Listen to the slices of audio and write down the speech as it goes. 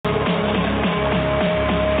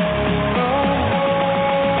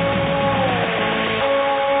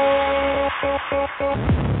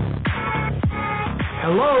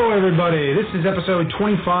everybody. This is episode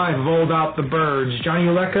 25 of All About the Birds. Johnny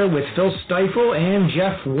Uleka with Phil Stifel and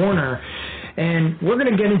Jeff Warner. And we're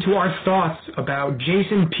going to get into our thoughts about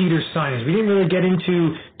Jason Peters' signings. We didn't really get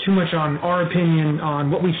into too much on our opinion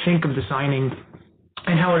on what we think of the signing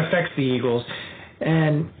and how it affects the Eagles.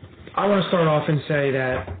 And I want to start off and say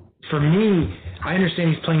that, for me, I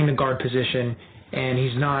understand he's playing in the guard position and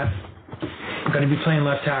he's not going to be playing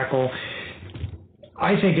left tackle.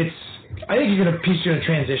 I think he's going to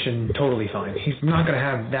transition totally fine. He's not going to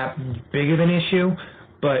have that big of an issue,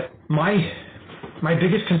 but my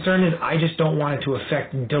biggest concern is I just don't want it to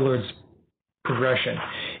affect Dillard's progression.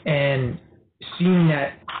 And seeing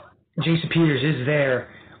that Jason Peters is there,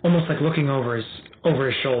 almost like looking over his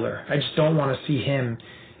shoulder, I just don't want to see him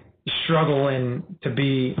struggle and to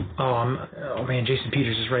be, oh man, Jason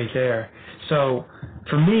Peters is right there. So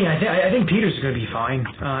for me, I think Peters is going to be fine.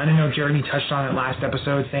 I don't know, Jeremy touched on it last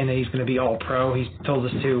episode, saying that he's going to be all-pro. He's told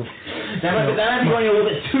us to. That might be going a little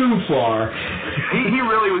bit too far. He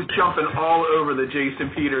really was jumping all over the Jason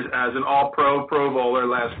Peters as an all-pro Pro Bowler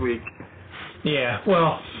last week. Yeah,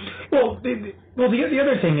 well, the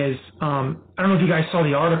other thing is, I don't know if you guys saw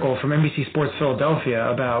the article from NBC Sports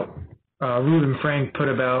Philadelphia about Reuben Frank put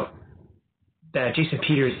about that Jason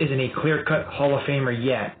Peters isn't a clear-cut Hall of Famer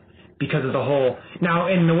yet because of the whole. Now,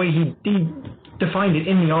 and the way he defined it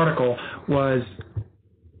in the article was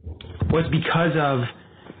because of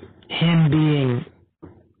him being,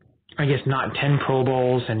 I guess, not 10 Pro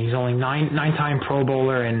Bowls, and he's only nine-time Pro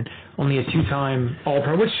Bowler and only a 2-time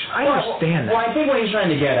All-Pro, which I understand that. Well, I think what he's trying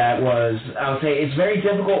to get at was, I would say, it's very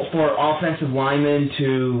difficult for offensive linemen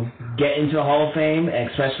to get into the Hall of Fame,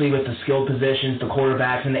 especially with the skilled positions, the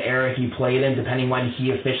quarterbacks, and the era he played in, depending when he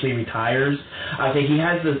officially retires. I think he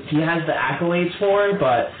has the accolades for it,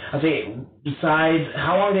 but I think besides,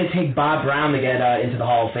 how long did it take Bob Brown to get into the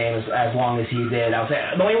Hall of Fame as long as he did? I would say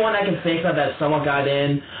the only one I can think of that somewhat got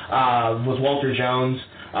in was Walter Jones.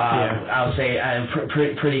 I would say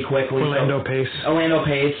pretty quickly. Orlando Pace.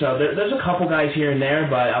 So there's a couple guys here and there,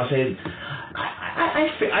 but I would say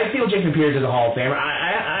I feel Jason Peters is a Hall of Famer.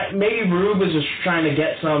 Maybe Rube was just trying to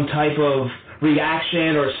get some type of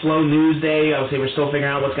reaction or a slow news day. I would say we're still figuring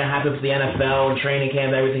out what's going to happen with the NFL and training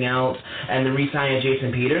camp and everything else, and the re-signing of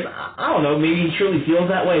Jason Peters. I don't know, maybe he truly feels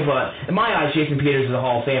that way, but in my eyes, Jason Peters is a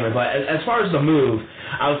Hall of Famer. But as far as the move,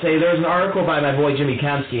 I would say there's an article by my boy Jimmy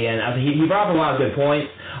Kempski, and he brought up a lot of good points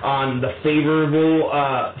on the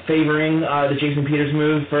favoring the Jason Peters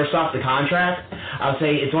move. First off, the contract. I would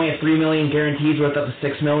say it's only a $3 million guarantees worth up to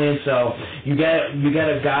 $6 million. So you get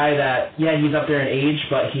a guy that, yeah, he's up there in age,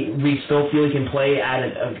 but we still feel he can play at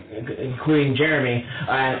including Jeremy,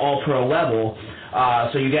 at an all-pro level.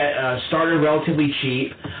 So you get a starter relatively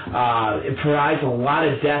cheap. It provides a lot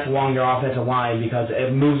of depth along your offensive line because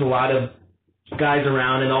it moves a lot of guys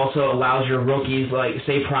around and also allows your rookies, like,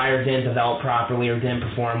 say Pryor didn't develop properly or didn't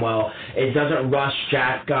perform well. It doesn't rush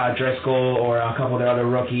Jack Driscoll or a couple of the other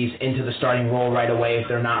rookies into the starting role right away if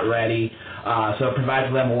they're not ready. So it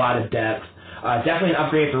provides them a lot of depth. Definitely an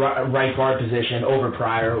upgrade at the right guard position over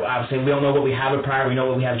Pryor. Obviously, we don't know what we have with Pryor. We know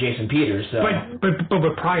what we have with Jason Peters. So. But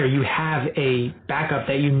with Pryor, you have a backup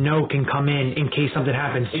that you know can come in case something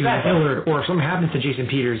happens to Dillard or if something happens to Jason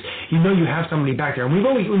Peters. You know you have somebody back there.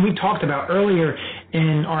 And we talked about earlier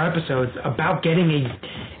in our episodes about getting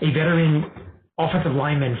a veteran offensive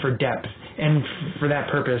lineman for depth and for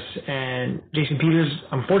that purpose. And Jason Peters,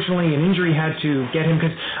 unfortunately, an injury had to get him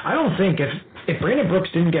because I don't think if Brandon Brooks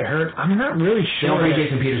didn't get hurt, I'm not really sure. They'll bring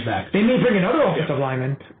Jason Peters back. They may bring another offensive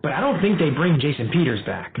lineman, but I don't think they bring Jason Peters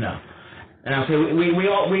back. No. And I'll say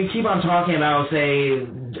we keep on talking about, say,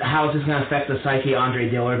 how is this going to affect the psyche of Andre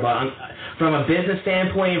Dillard, but from a business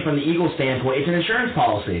standpoint and from the Eagles standpoint, it's an insurance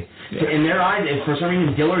policy. Yeah. In their eyes, if for some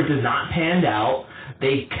reason Dillard does not pan out,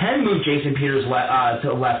 they can move Jason Peters to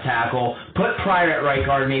left tackle, put Pryor at right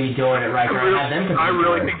guard, maybe Dillard at right guard, and have them compete. I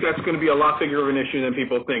really think that's going to be a lot bigger of an issue than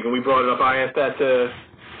people think, and we brought it up. I asked that to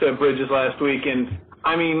Bridges last week, and,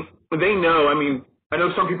 I mean, they know. I mean, I know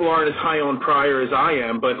some people aren't as high on Pryor as I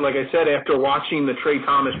am, but like I said, after watching the Trey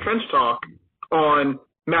Thomas Trench Talk on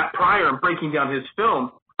Matt Pryor and breaking down his film,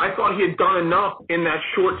 I thought he had done enough in that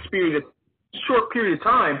short period of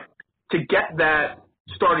time to get that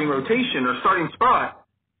starting rotation or starting spot.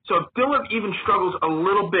 So if Dillard even struggles a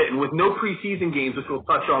little bit, and with no preseason games, which we'll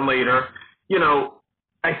touch on later, you know,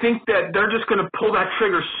 I think that they're just going to pull that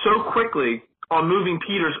trigger so quickly on moving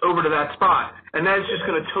Peters over to that spot, and that is just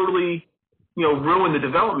going to totally, you know, ruin the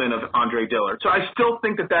development of Andre Dillard. So I still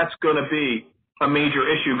think that that's going to be a major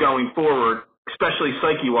issue going forward, especially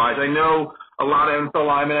psyche-wise. I know a lot of NFL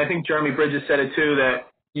linemen, I think Jeremy Bridges said it too,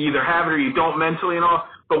 that you either have it or you don't mentally and all,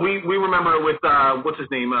 but we remember it with what's his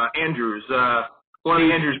name, Andrews, one of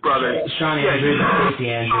the Andrews brothers. Sean Andrews, Stacey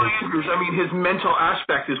Andrews. Sean Andrews. I mean, his mental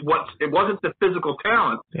aspect is it wasn't the physical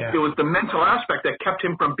talent. Yeah. It was the mental aspect that kept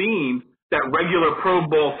him from being that regular Pro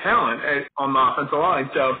Bowl talent on the offensive line.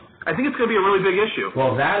 So I think it's going to be a really big issue.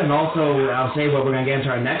 Well, that, and also I'll say what we're going to get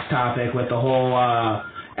into our next topic with the whole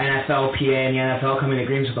NFLPA and the NFL coming to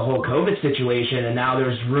agreement with the whole COVID situation, and now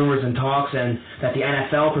there's rumors and talks and that the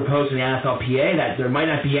NFL proposed to the NFLPA that there might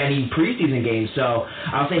not be any preseason games. So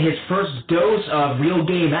I'll say his first dose of real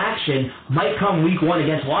game action might come week 1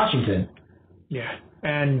 against Washington. Yeah,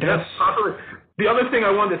 and that's the other thing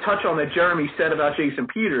I wanted to touch on that Jeremy said about Jason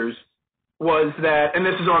Peters was that, and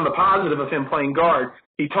this is on the positive of him playing guard,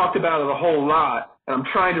 he talked about it a whole lot, and I'm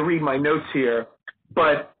trying to read my notes here,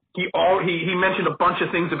 but he mentioned a bunch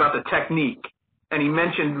of things about the technique, and he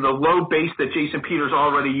mentioned the low base that Jason Peters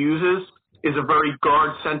already uses is a very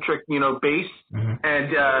guard-centric, base,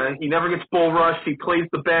 and he never gets bull rushed. He plays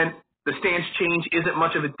the bent. The stance change isn't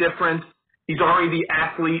much of a difference. He's already the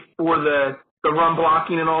athlete for the run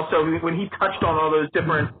blocking, and also when he touched on all those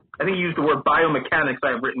different, I think he used the word biomechanics I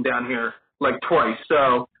have written down here like twice.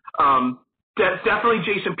 So definitely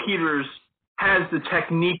Jason Peters has the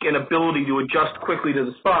technique and ability to adjust quickly to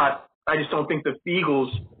the spot. I just don't think the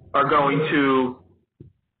Eagles are going to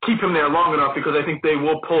keep him there long enough because I think they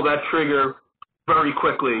will pull that trigger very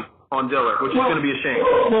quickly on Dillard, which is going to be a shame.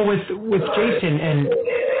 Well, with Jason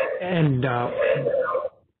and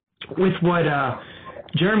with what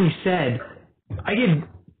Jeremy said,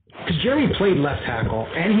 because Jeremy played left tackle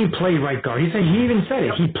and he played right guard. He even said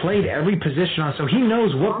it. He played every position on, so he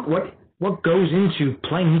knows what goes into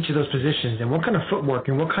playing each of those positions and what kind of footwork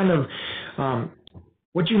and what kind of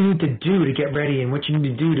what you need to do to get ready and what you need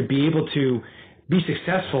to do to be able to be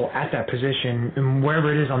successful at that position and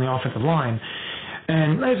wherever it is on the offensive line.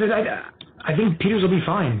 And like I said, I think Peters will be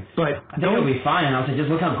fine, but I think he'll be fine. And I'll say, just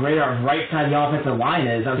look how great our right side of the offensive line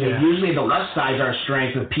is. I'll say, usually the left side is our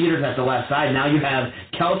strength with Peters at the left side. Now you have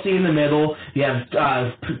Kelsey in the middle. You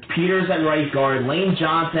have Peters at right guard, Lane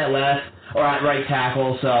Johnson at left or at right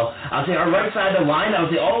tackle. So I'll say our right side of the line, I'll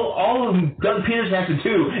say all Doug Peters has to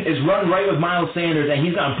do is run right with Miles Sanders, and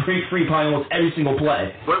he's going to break free probably almost every single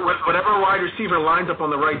play. Whatever wide receiver lines up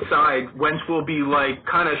on the right side, Wentz will be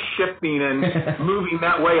kind of shifting and moving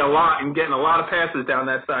that way a lot and getting a lot of passes down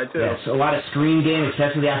that side too. Yes, a lot of screen game,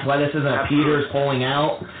 especially the athleticism of Peters pulling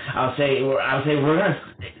out. I'll say we're going to,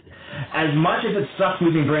 as much as it sucks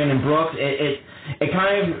losing Brandon Brooks, it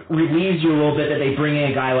kind of relieves you a little bit that they bring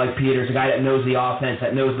in a guy like Peters, a guy that knows the offense,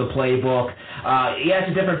 that knows the playbook. Yeah,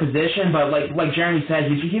 it's a different position, but like Jeremy said,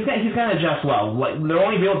 he's going to adjust well. The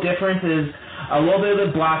only real difference is a little bit of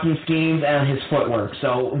the blocking schemes and his footwork.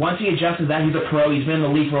 So once he adjusts to that, he's a pro. He's been in the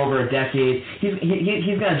league for over a decade. He's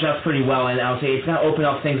going to adjust pretty well, and I'll say it's going to open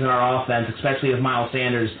up things in our offense, especially with Miles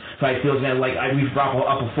Sanders. So I feel we've brought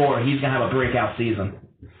up before, he's going to have a breakout season.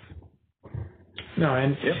 No,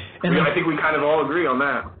 and I think we kind of all agree on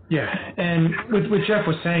that. Yeah, and what Jeff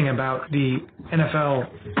was saying about the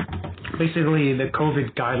NFL, basically the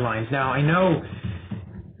COVID guidelines. Now, I know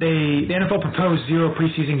the NFL proposed 0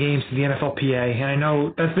 preseason games to the NFLPA, and I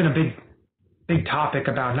know that's been a big topic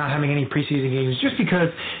about not having any preseason games, just because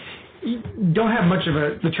you don't have much of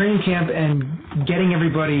the training camp and getting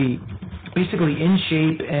everybody basically in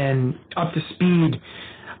shape and up to speed.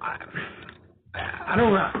 I'm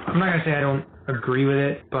not going to say I don't agree with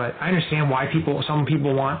it, but I understand why some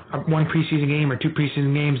people want 1 preseason game or 2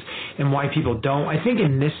 preseason games and why people don't. I think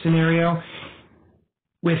in this scenario,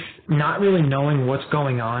 with not really knowing what's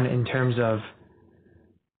going on in terms of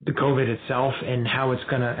the COVID itself and how it's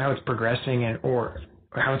progressing and or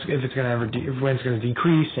how when it's going to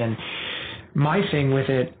decrease, and my thing with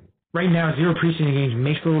it right now, 0 preseason games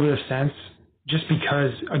makes a little bit of sense just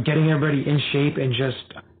because of getting everybody in shape and just.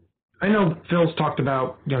 I know Phil's talked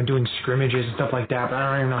about doing scrimmages and stuff like that, but I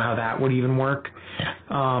don't even know how that would even work.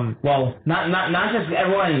 Well, not just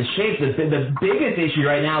everyone in shape. The biggest issue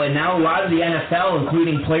right now, and now a lot of the NFL,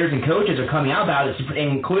 including players and coaches, are coming out about it,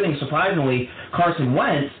 including surprisingly Carson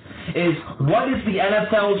Wentz, is what is the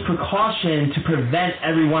NFL's precaution to prevent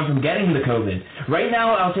everyone from getting the COVID? Right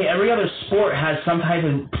now, I'll say every other sport has some type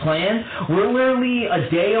of plan. We're literally a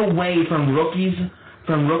day away from rookies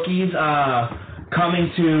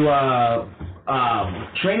coming to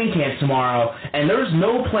training camp tomorrow, and there's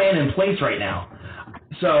no plan in place right now.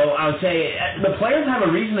 So I would say the players have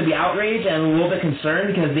a reason to be outraged and a little bit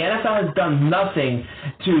concerned because the NFL has done nothing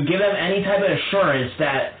to give them any type of assurance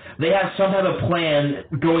that they have some type of plan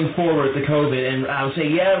going forward with the COVID. And I would say,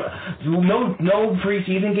 no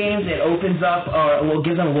preseason games. It opens up,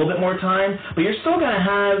 gives them a little bit more time, but you're still going to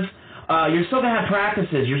have you're still gonna have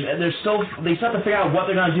practices. They still have to figure out what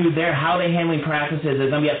they're gonna do there, how they're handling practices. They're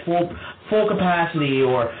gonna be at full capacity,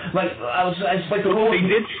 or like the rule. They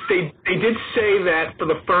did say that for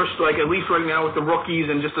the first, like at least right now with the rookies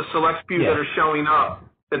and just the select few that are showing up,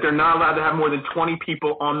 that they're not allowed to have more than 20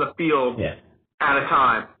 people on the field at a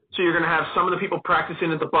time. So you're gonna have some of the people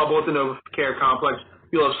practicing at the bubble at the NovaCare complex.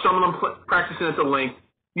 You'll have some of them practicing at the Link,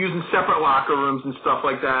 using separate locker rooms and stuff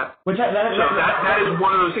like that. That is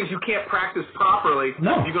one of those things you can't practice properly.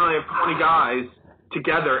 No. You can only have 20 guys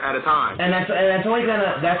together at a time. And that's only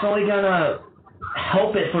gonna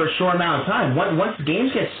help it for a short amount of time. Once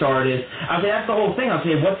games get started, I mean that's the whole thing.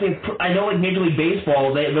 I know like Major League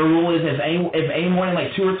Baseball, their rule is if any more than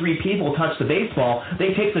like 2 or 3 people touch the baseball,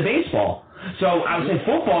 they take the baseball. So I would say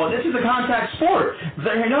football, this is a contact sport.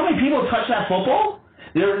 You know how many people touch that football?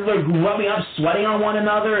 They're rubbing up, sweating on one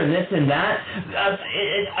another, and this and that.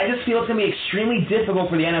 I just feel it's going to be extremely difficult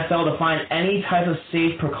for the NFL to find any type of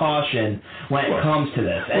safe precaution when it comes to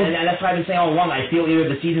this. And that's why I've been saying all along, I feel either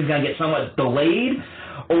the season's going to get somewhat delayed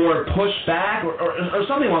or pushed back or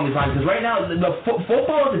something along these lines. Because right now,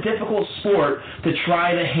 football is a difficult sport to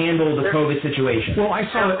try to handle the COVID situation. Well, I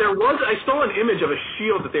saw an image of a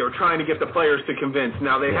shield that they were trying to get the players to convince.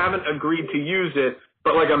 Now, they haven't agreed to use it,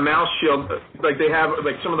 but like a mouth shield, like they have,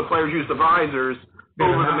 like some of the players use the visors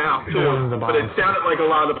over the mouth too. But it sounded like a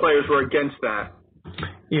lot of the players were against that.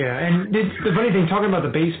 Yeah, and the funny thing, talking about the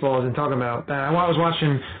baseballs and talking about that, I was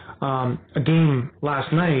watching a game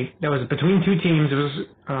last night that was between 2 teams. It was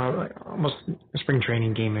almost a spring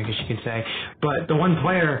training game, I guess you could say. But the one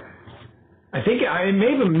player, I think it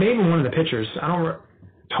may have been one of the pitchers. I don't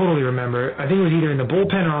totally remember. I think it was either in the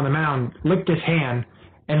bullpen or on the mound, licked his hand,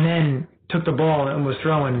 and then took the ball and was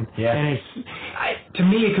throwing. Yeah. And to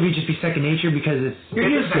me, it could just be second nature because you're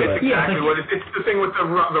used to it. Exactly. It's the thing with the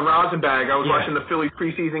rosin bag. I was watching the Phillies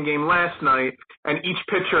preseason game last night, and each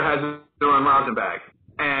pitcher has their own rosin bag.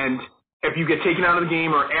 And if you get taken out of the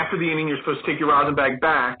game or after the inning, you're supposed to take your rosin bag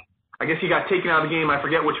back. I guess he got taken out of the game. I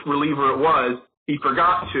forget which reliever it was. He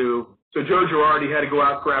forgot to. So Joe Girardi had to go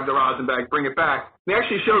out, grab the rosin bag, bring it back. They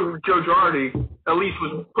actually showed Joe Girardi at least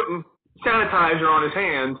was putting sanitizer on his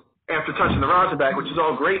hands after touching the rosin bag, which is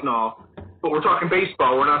all great and all. But we're talking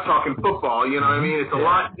baseball. We're not talking football. You know what I mean? It's a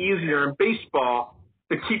lot easier in baseball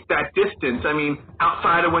to keep that distance. I mean,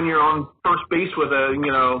 outside of when you're on first base with a,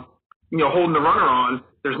 holding the runner on,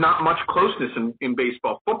 there's not much closeness in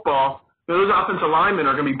baseball. Football, those offensive linemen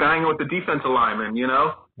are going to be banging with the defensive linemen,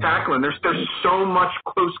 tackling. There's so much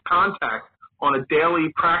close contact on a daily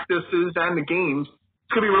practices and the games.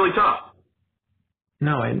 It's going to be really tough.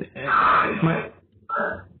 No, and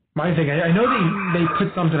my thing, I know they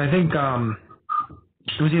put something, I think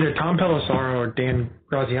it was either Tom Pelissaro or Dan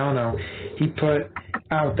Graziano. He put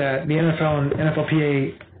out that the NFL and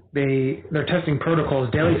NFLPA, their testing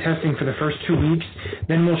protocols, daily testing for the first 2 weeks,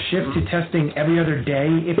 then we'll shift to testing every other day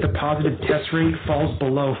if the positive test rate falls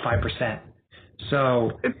below 5%.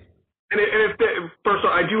 So, first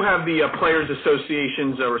of all, I do have the Players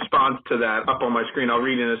Association's response to that up on my screen. I'll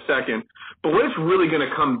read in a second. But what it's really going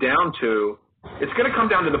to come down to, it's going to come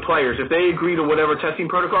down to the players. If they agree to whatever testing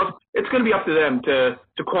protocols, it's going to be up to them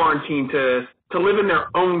to quarantine, to live in their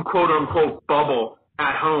own quote-unquote bubble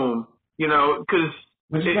at home, because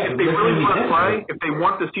if they really want to play, if they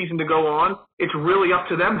want the season to go on, it's really up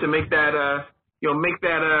to them to make that,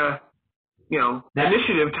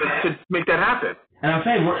 initiative to make that happen. And I'll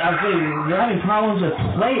say they're having problems with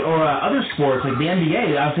play or other sports like the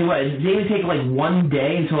NBA. I'll say they even take like 1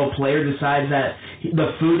 day until a player decides that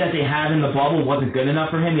the food that they had in the bubble wasn't good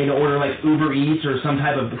enough for him. They had to order like Uber Eats or some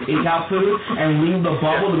type of takeout food and leave the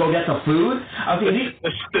bubble to go get the food.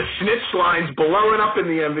 The snitch line's blowing up in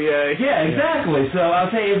the NBA. Yeah, exactly. So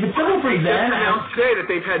I'll say if it's simple for them. They announced today that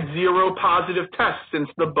they've had 0 positive tests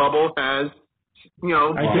since the bubble has.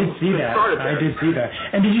 I did see that.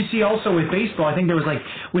 And did you see also with baseball, I think there was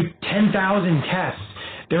with 10,000 tests,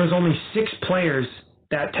 there was only 6 players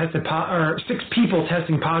that tested, or 6 people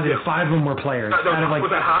testing positive. 5 of them were players. Was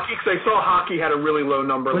that hockey? Because I saw hockey had a really low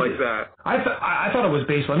number like that. I thought it was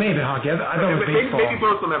baseball. It may have been hockey. I thought it was baseball. Maybe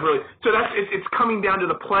both of them have really. So it's coming down to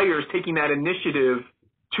the players taking that initiative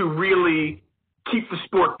to really keep the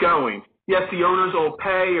sport going. Yes, the owners will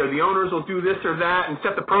pay, or the owners will do this or that and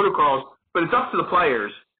set the protocols. But it's up to the players.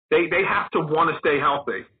 They have to want to stay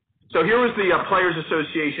healthy. So here was the Players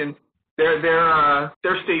Association,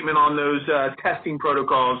 their statement on those testing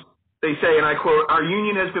protocols. They say, and I quote, "Our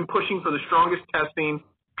union has been pushing for the strongest testing,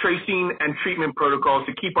 tracing, and treatment protocols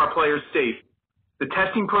to keep our players safe. The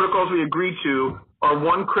testing protocols we agreed to are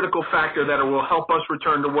one critical factor that will help us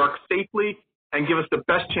return to work safely and give us the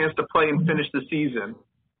best chance to play and finish the season."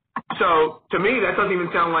 So to me, that doesn't even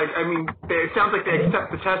sound like. I mean, it sounds like they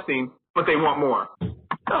accept the testing, but they want more.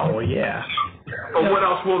 Oh yeah. But what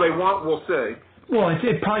else will they want? We'll see. Well,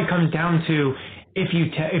 it probably comes down to if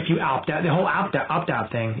you opt out, the whole opt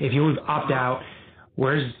out thing. If you opt out,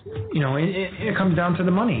 it comes down to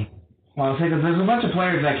the money. Well, I'll say that there's a bunch of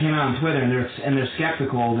players that came out on Twitter and they're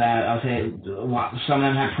skeptical that I'll say some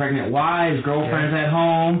of them have pregnant wives, girlfriends at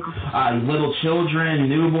home, little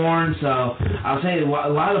children, newborns. So I'll say a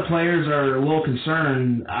lot of the players are a little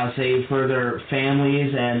concerned. I'll say for their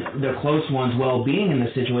families and their close ones' well-being in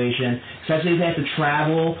this situation, especially if they have to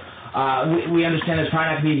travel. We understand there's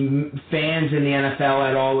probably not going to be fans in the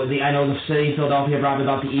NFL at all. I know the city of Philadelphia brought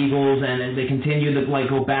about the Eagles, and they continue to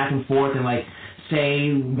go back and forth and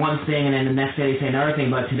say one thing and then the next day they say another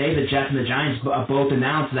thing. But today the Jets and the Giants both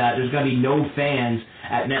announced that there's going to be no fans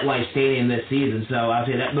at MetLife Stadium this season. So I'll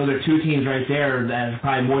say that those are two teams right there that is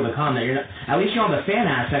probably more to come. That at least you're on the fan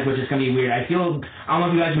aspect, which is going to be weird. I don't know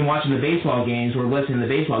if you guys have been watching the baseball games or listening to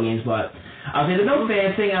the baseball games, but I'll say the no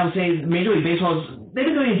fan thing. I would say Major League Baseball, they've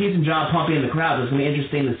been doing a decent job pumping in the crowd. It's going to be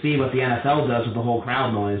interesting to see what the NFL does with the whole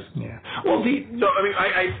crowd noise. Yeah. Well,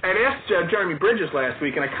 I'd asked Jeremy Bridges last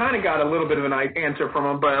week, and I kind of got a little bit of an answer from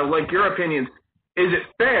him. But like your opinions, is it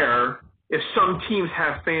fair if some teams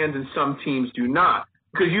have fans and some teams do not?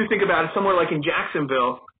 Because you think about it, somewhere like in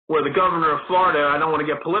Jacksonville, where the governor of Florida, I don't want to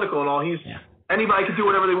get political and all, anybody can do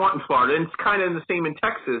whatever they want in Florida, and it's kind of the same in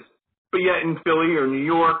Texas. But yet in Philly or New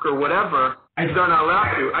York or whatever, they're not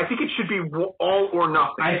allowed to. I think it should be all or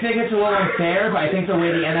nothing. I think it's a little unfair, but I think the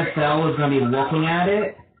way the NFL is going to be looking at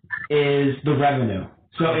it is the revenue.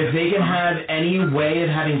 So if they can have any way of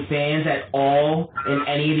having fans at all in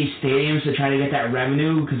any of these stadiums to try to get that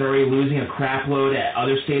revenue because they're already losing a crap load at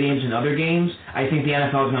other stadiums and other games, I think the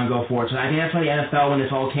NFL is going to go for it. So I think that's why the NFL, when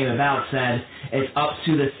this all came about, said it's up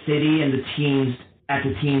to the city and the teams at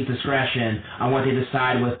the team's discretion on what they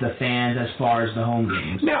decide with the fans as far as the home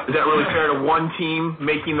games. Now, is that really fair to one team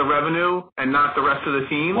making the revenue and not the rest of the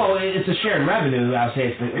team? Well, it's a shared revenue. I'll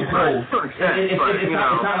say it's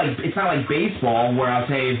not like baseball where I'll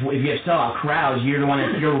say if you have sellout crowds, you're the one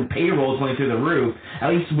that your payroll is going through the roof.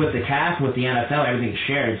 At least with the CAF, with the NFL, everything's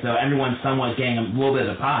shared, so everyone's somewhat getting a little bit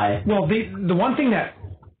of the pie. Well, the one thing that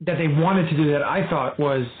they wanted to do that I thought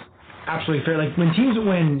was absolutely fair, like when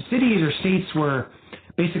cities or states were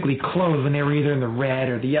basically closed, when they were either in the red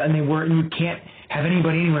or and you can't have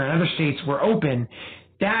anybody anywhere, and other states were open,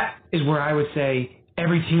 that is where I would say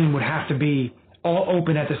every team would have to be all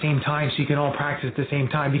open at the same time so you can all practice at the same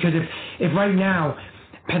time. Because if right now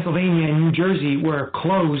Pennsylvania and New Jersey were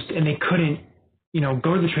closed and they couldn't,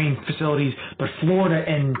 go to the training facilities, but Florida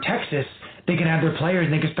and Texas, they can have their players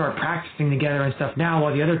and they can start practicing together and stuff now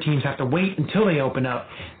while the other teams have to wait until they open up.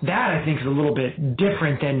 That, I think, is a little bit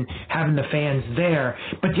different than having the fans there.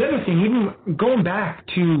 But the other thing, even going back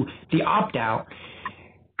to the opt-out,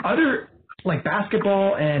 other like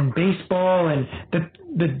basketball and baseball, and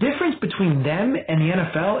the difference between them and the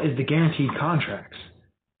NFL is the guaranteed contracts.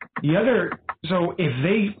 So if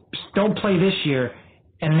they don't play this year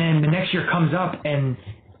and then the next year comes up and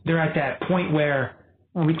they're at that point where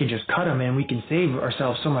we can just cut them and we can save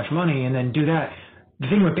ourselves so much money and then do that. The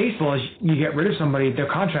thing with baseball is you get rid of somebody,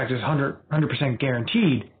 their contract is 100%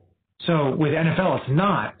 guaranteed. So with NFL, it's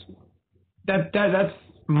not. That's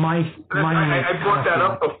my. I brought that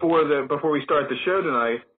up before we start the show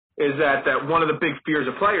tonight. Is that one of the big fears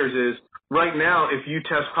of players is right now if you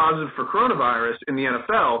test positive for coronavirus in the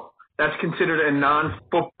NFL, that's considered a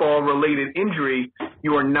non-football related injury.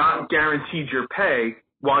 You are not guaranteed your pay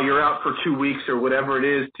while you're out for 2 weeks or whatever it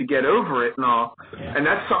is to get over it and all. Yeah. And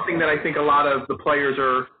that's something that I think a lot of the players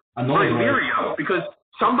are very leery of because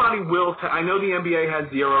somebody will I know the NBA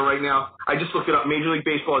has 0 right now. I just looked it up. Major League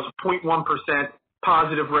Baseball has a 0.1%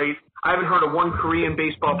 positive rate. I haven't heard of one Korean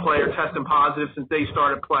baseball player testing positive since they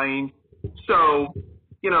started playing. So,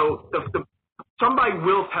 somebody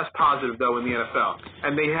will test positive, though, in the NFL.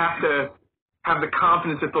 And they have to have the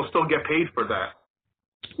confidence that they'll still get paid for that.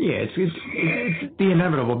 Yeah, it's the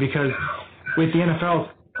inevitable because with the NFL,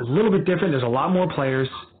 it's a little bit different. There's a lot more players,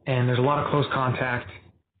 and there's a lot of close contact,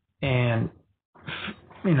 and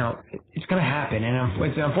it's going to happen. And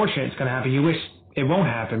it's unfortunate it's going to happen. You wish it won't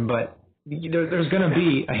happen, but there's going to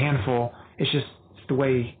be a handful. It's the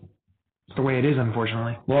way the way it is,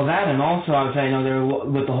 unfortunately. Well, that, and also I would say,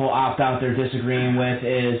 with the whole opt-out they're disagreeing with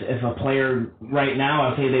is if a player right now, I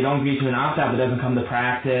would say they don't agree to an opt-out but doesn't come to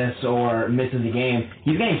practice or misses a game,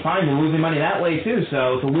 he's getting fined and losing money that way too.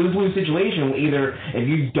 So it's a lose-lose situation. Either if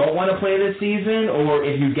you don't want to play this season or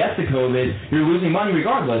if you get the COVID, you're losing money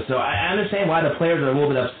regardless. So I understand why the players are a little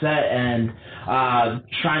bit upset and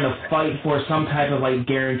trying to fight for some type of like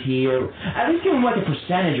guarantee or at least give them like a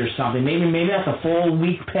percentage or something. Maybe not the full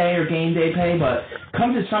week pay or game day pay, but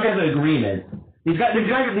come to some kind of agreement. These guys have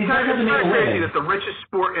to make a living. That the richest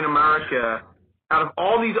sport in America, out of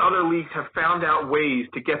all these other leagues, have found out ways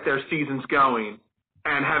to get their seasons going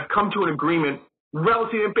and have come to an agreement.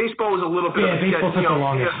 Relative, baseball was a little bit. Yeah, baseball took the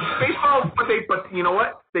longest. Baseball, but you know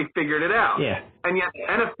what? They figured it out. Yeah. And yet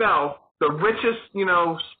NFL, the richest,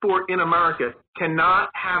 sport in America, cannot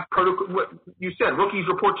have protocol. What you said, rookies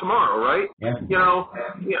report tomorrow, right? Yeah.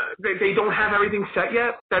 They don't have everything set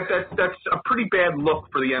yet. That's a pretty bad look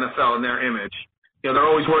for the NFL and their image. They're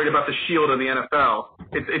always worried about the shield of the NFL.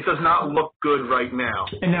 It does not look good right now.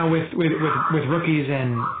 And now with rookies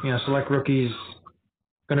and select rookies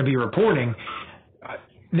going to be reporting,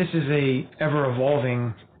 this is a ever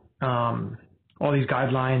evolving. All these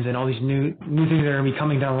guidelines and all these new things that are going to be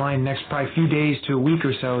coming down the line next probably few days to a week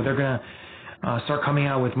or so. They're going to start coming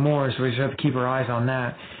out with more, so we just have to keep our eyes on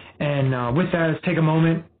that. And with that, let's take a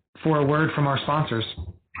moment for a word from our sponsors.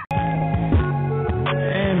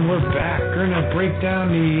 And we're back. We're going to break down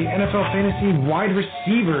the NFL Fantasy wide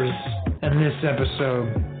receivers in this episode.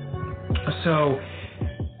 So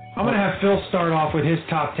I'm going to have Phil start off with his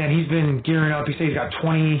top 10. He's been gearing up. He said he's got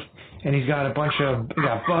 20. And he's got he's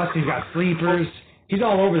got busts, he's got sleepers. He's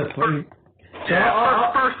all over the place.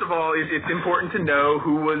 First of all, it's important to know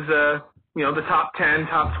who was, the top 10,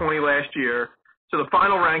 top 20 last year. So the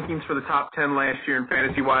final rankings for the top 10 last year in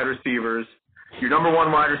fantasy wide receivers, your number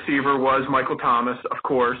one wide receiver was Michael Thomas, of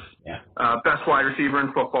course. Yeah. Best wide receiver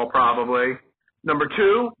in football, probably. Number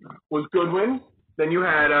two was Goodwin. Then you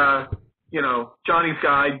had, Johnny's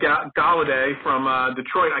guy, Galladay from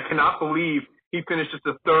Detroit. I cannot believe he finished as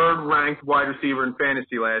the third-ranked wide receiver in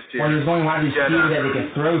fantasy last year. Well, there's only wide receiver that they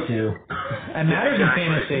could throw to. That matters in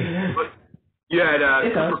fantasy. But you had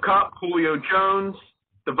Cooper Kupp, Julio Jones,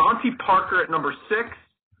 Devontae Parker at number 6,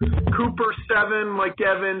 Cooper 7, Mike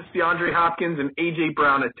Evans, DeAndre Hopkins, and A.J.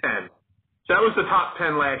 Brown at 10. So that was the top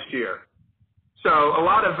 10 last year. So a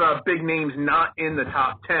lot of big names not in the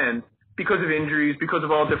top 10 because of injuries, because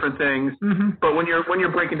of all different things. Mm-hmm. But when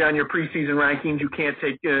you're breaking down your preseason rankings, you can't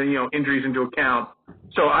take injuries into account.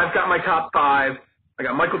 So I've got my top 5. I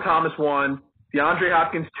got Michael Thomas 1, DeAndre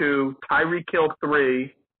Hopkins 2, Tyreek Hill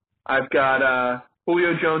 3. I've got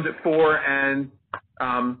Julio Jones at 4 and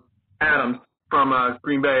Adams from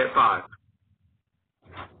Green Bay at 5.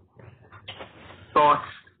 Thoughts?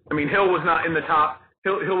 I mean, Hill was not in the top.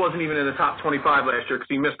 Hill wasn't even in the top 25 last year because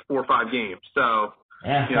he missed 4 or 5 games. So.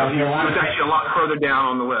 Yeah, he was actually a lot further down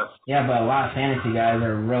on the list. Yeah, but a lot of fantasy guys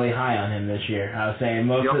are really high on him this year. I would say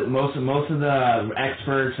most of the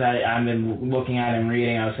experts that I've been looking at and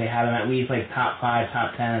reading, I would say have him at least like top 5,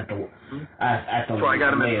 top 10 at the. So I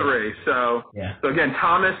got him at 3. So yeah. So again,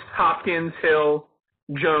 Thomas, Hopkins, Hill,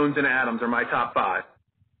 Jones, and Adams are my top 5.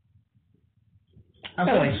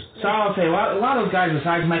 Okay. So I'll say a lot of those guys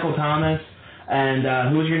besides Michael Thomas and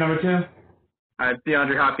who was your number 2? I have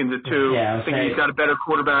DeAndre Hopkins at 2. Yeah, I think he's got a better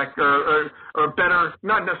quarterback, or better,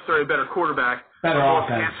 not necessarily a better quarterback, better but more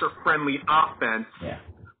offense. passer-friendly offense. Yeah.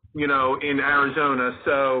 In Arizona.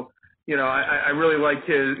 So, I really like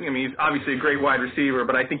his. I mean, he's obviously a great wide receiver,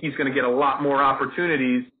 but I think he's going to get a lot more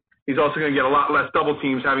opportunities. He's also going to get a lot less double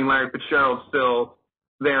teams having Larry Fitzgerald still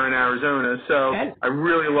there in Arizona. So I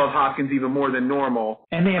really love Hopkins even more than normal.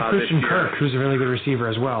 And they have Christian Kirk, who's a really good receiver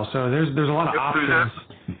as well. So there's a lot of options.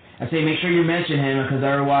 I say make sure you mention him because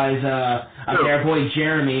otherwise, our boy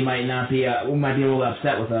Jeremy might be a little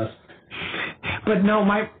upset with us. But no,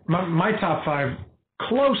 my top 5,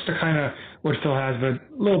 close to kind of what Phil has, but a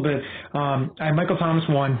little bit. I have Michael Thomas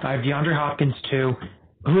 1, I have DeAndre Hopkins 2,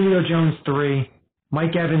 Julio Jones 3,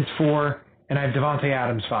 Mike Evans 4, and I have Devontae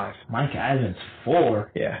Adams 5. Mike Evans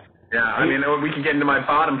 4. Yeah. Yeah, I mean, we can get into my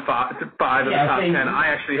bottom 5 of the top 10. I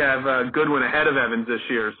actually have Goodwin ahead of Evans this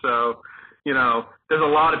year, so. There's a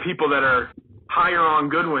lot of people that are higher on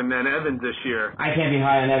Goodwin than Evans this year. I can't be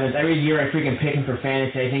high on Evans. Every year I freaking pick him for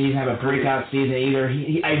fantasy. I think he's going to have a breakout season. Either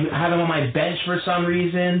I have him on my bench for some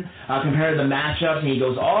reason, compared to the matchups, and he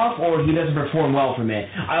goes off, or he doesn't perform well for me.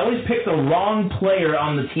 I always pick the wrong player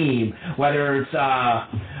on the team, whether it's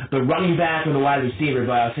the running back or the wide receiver.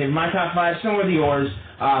 But I'll say my top 5, similar to yours,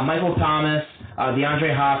 Michael Thomas,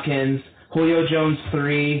 DeAndre Hopkins, Julio Jones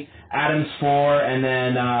 3, Adams 4, and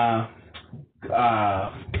then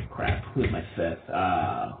Who's my fifth?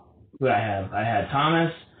 Who did I have? I had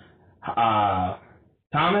Thomas,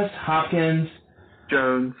 Hopkins,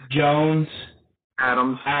 Jones,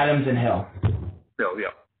 Adams, and Hill.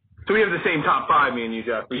 Yeah. So we have the same top five, me and you,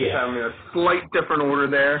 Jeff. We just have them in a slight different order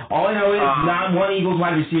there. All I know is not one Eagles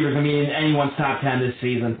wide receiver is going to be in anyone's top 10 this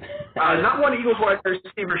season. Not one Eagles wide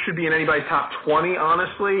receiver should be in anybody's top 20,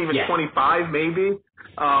 honestly, even 25 maybe.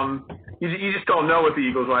 You just don't know with the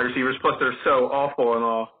Eagles wide receivers, plus they're so awful and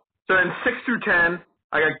all. So then 6 through 10,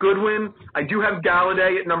 I got Goodwin. I do have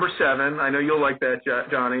Galladay at number 7. I know you'll like that,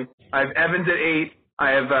 Johnny. I have Evans at 8.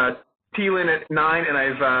 I have Thielen at 9, and I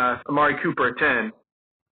have Amari Cooper at 10.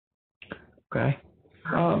 Okay.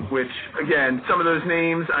 Which, again, some of those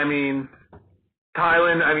names, I mean,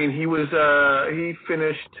 Thielen, I mean, he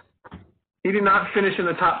did not finish in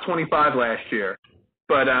the top 25 last year.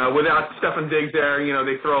 But without Stefon Diggs there,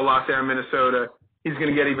 they throw a lot there in Minnesota. He's going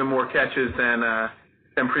to get even more catches than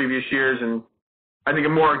previous years. And I think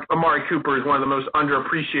Amari Cooper is one of the most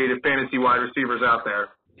underappreciated fantasy wide receivers out there.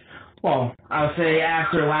 Well, I would say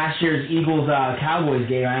after last year's Eagles-Cowboys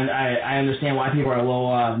game, I understand why people are a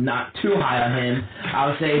little not too high on him. I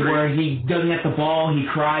would say where he doesn't get the ball, he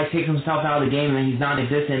cries, takes himself out of the game, and then he's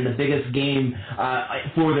non-existent in the biggest game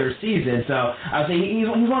for their season. So I would say he's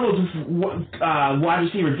one of those wide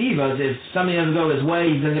receiver divas. If something doesn't go his way,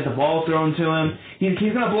 he's going to get the ball thrown to him. He's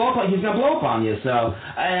going to blow up. He's going to blow up on you. So,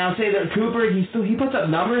 and I'll say that Cooper, he puts up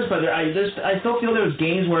numbers, but I still feel there was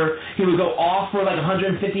games where he would go off for like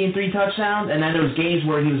 150 and 3 touchdowns, and then there was games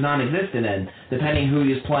where he was non-existent in, depending who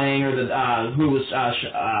he was playing or who was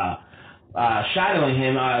shadowing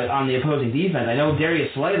him on the opposing defense. I know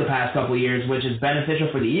Darius Slay the past couple of years, which is beneficial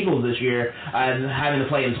for the Eagles this year, having to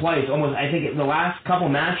play him twice. Almost, I think the last couple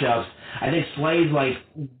matchups, I think Slay's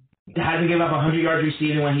hasn't given up 100 yards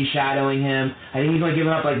receiving when he's shadowing him. I think he's only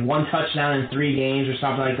given up 1 touchdown in 3 games or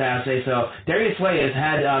something like that. I'd say so. Darius Slay has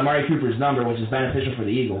had Amari Cooper's number, which is beneficial for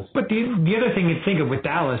the Eagles. But the other thing you think of with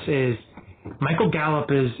Dallas is Michael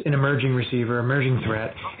Gallup is an emerging receiver, emerging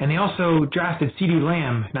threat, and they also drafted CeeDee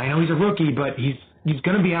Lamb. Now I know he's a rookie, but he's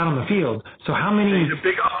going to be out on the field. So how many? He's a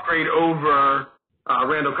big upgrade over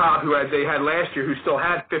Randall Cobb, who they had last year, who still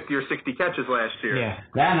had 50 or 60 catches last year. Yeah.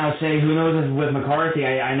 That, and I would say, who knows if with McCarthy,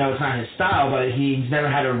 I know it's not his style, but he's never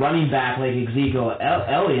had a running back like Ezekiel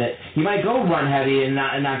Elliott. He might go run heavy and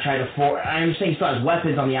not try to force. I understand he still has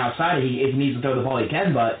weapons on the outside if he needs to throw the ball, he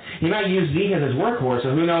can, but he might use Zeke as his workhorse,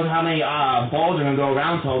 so who knows how many balls are going to go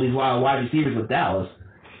around to all these wide receivers with Dallas.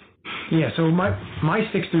 Yeah, so my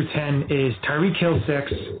 6 through 10 is Tyreek Hill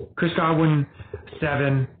 6, Chris Godwin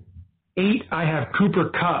 7, 8, I have Cooper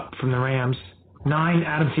Kupp from the Rams. 9,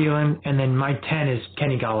 Adam Thielen. And then my 10 is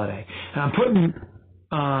Kenny Galladay. And I'm putting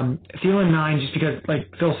Thielen 9 just because,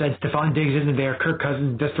 like Phil said, Stefon Diggs isn't there. Kirk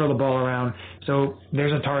Cousins does throw the ball around. So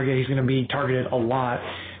there's a target. He's going to be targeted a lot.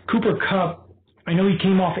 Cooper Kupp, I know he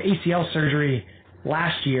came off ACL surgery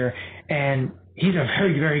last year, and he's a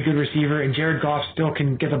very, very good receiver, and Jared Goff still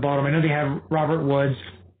can get the ball to him. I know they have Robert Woods.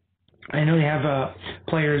 I know they have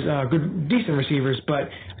players, good, decent receivers, but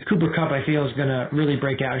Cooper Kupp, I feel, is going to really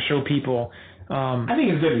break out and show people. I think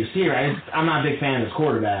he's a good receiver. I'm not a big fan of his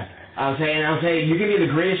quarterback. I'll say you can be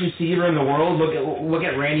the greatest receiver in the world. Look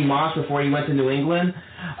at Randy Moss before he went to New England.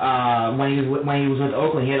 When he was with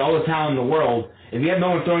Oakland, he had all the talent in the world. If you have no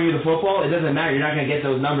one throwing you the football, it doesn't matter. You're not going to get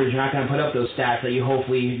those numbers. You're not going to put up those stats that you hope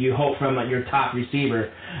from your top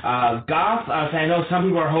receiver. Goff, I know some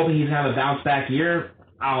people are hoping he's going to have a bounce back year.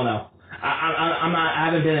 I don't know. I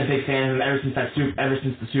haven't been a big fan of him ever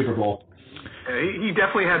since the Super Bowl. He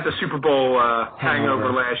definitely had the Super Bowl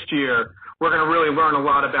hangover last year. We're going to really learn a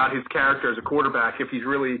lot about his character as a quarterback if he's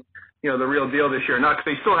really, the real deal this year. Not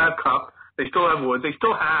because they still have Kupp, they still have Woods, they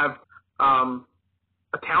still have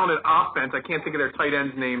a talented offense. I can't think of their tight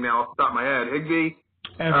end's name now off the top of my head. Higbee.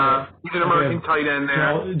 He's an emerging tight end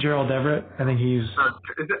there. Gerald Everett. I think he's.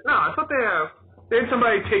 No, I thought they had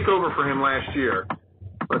somebody take over for him last year.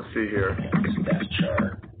 Let's see here.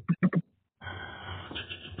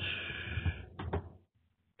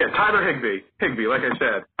 Yeah, Tyler Higbee, like I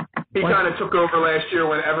said. He kind of took over last year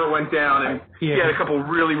when Everett went down, and he had a couple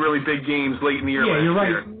really, really big games late in the year. Yeah, you're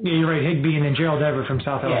right. Yeah, you're right. Higbee and then Gerald Everett from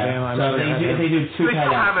South Alabama. So they still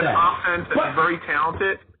have an offense that's very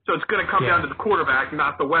talented, so it's going to come down to the quarterback,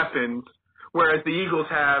 not the weapons. Whereas the Eagles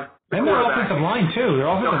have the and their offensive line too. Their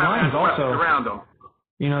offensive line is also around them.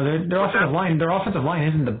 Their offensive line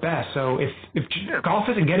isn't the best. So if Goff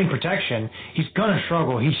isn't getting protection, he's gonna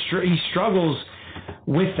struggle. He struggles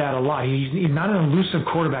with that a lot. He's not an elusive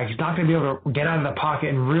quarterback. He's not going to be able to get out of the pocket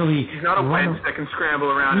and really. He's not a Wentz that can scramble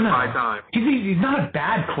around in 5 times. He's not a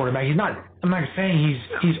bad quarterback. He's not I'm not saying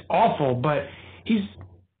he's awful, but he's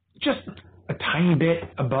just a tiny bit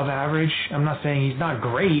above average. I'm not saying he's not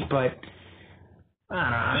great, but I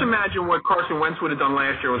don't know. Just imagine what Carson Wentz would have done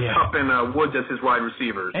last year with Kupp and Woods as his wide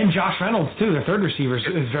receivers. And Josh Reynolds, too, their third receiver,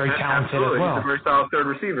 is very talented as well. He's a very solid third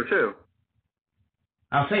receiver, too.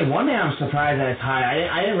 I'll say one thing I'm surprised that it's high.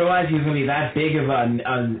 I didn't realize he was going to be that big of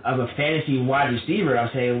a fantasy wide receiver.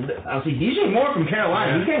 I'll say DJ Moore from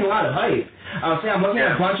Carolina. He's getting a lot of hype. I'll say I'm looking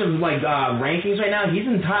at a bunch of rankings right now. He's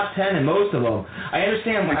in top 10 in most of them. I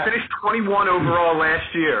understand. He finished 21 overall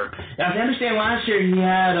last year. I understand last year he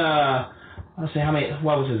had I'll say how many.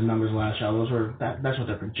 What was his numbers last year? That's what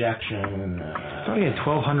the projection. I thought he had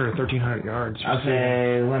 1,200 or 1,300 yards. I'll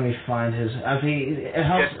say let me find his. I'll say it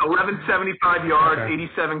helps. 1,175 yards,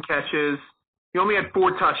 87 catches. He only had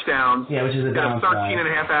 4 touchdowns. Yeah, which is a downside.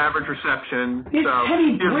 13.5 average reception. He has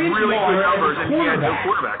really good numbers, and he had no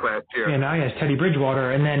quarterback last year. Yeah, now he has Teddy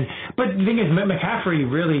Bridgewater, but the thing is, McCaffrey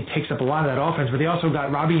really takes up a lot of that offense. But they also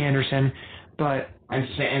got Robbie Anderson,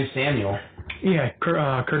 and Samuel. Yeah,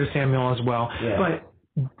 Curtis Samuel as well. Yeah. But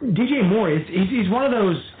DJ Moore he's one of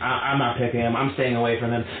those. I'm not picking him. I'm staying away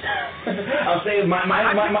from him. I'll say my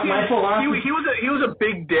philosophy. He was a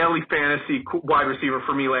big daily fantasy wide receiver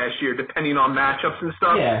for me last year, depending on matchups and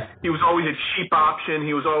stuff. Yeah. He was always a cheap option.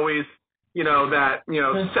 He was always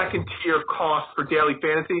second tier cost for daily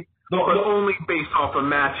fantasy. But only based off of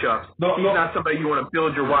matchups. He's not somebody you want to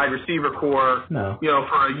build your wide receiver core,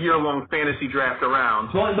 for a year-long fantasy draft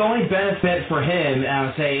around. Well, the only benefit for him, I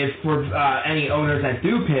would say, is for any owners that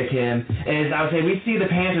do pick him, is I would say we see the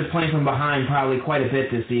Panthers playing from behind probably quite a bit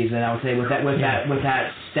this season. I would say with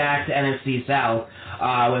that stacked NFC South.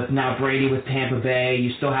 With now Brady with Tampa Bay,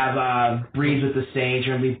 you still have Breeze with the Saints.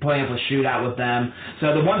 You're going to be playing up a shootout with them.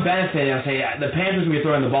 So the one benefit, I'll say, the Panthers will be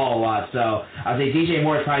throwing the ball a lot. So I'll say DJ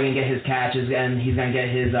Moore is probably going to get his catches and he's going to get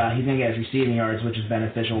his receiving yards, which is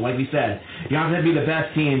beneficial. Like we said, you don't have to be the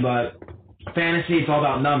best team, but fantasy, it's all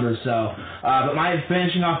about numbers. So, but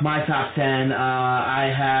finishing off my top 10, I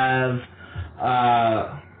have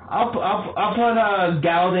I'll put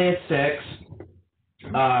Galladay at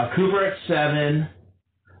 6, Cooper at 7.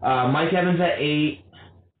 Mike Evans at 8,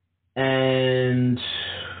 and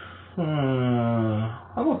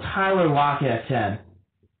I'll go Tyler Lockett at 10.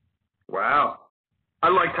 Wow. I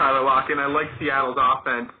like Tyler Lockett. I like Seattle's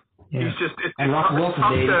offense. Yeah. He's just and Russell Wilson,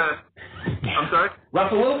 baby. I'm sorry?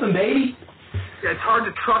 Russell Wilson, baby. Yeah, it's hard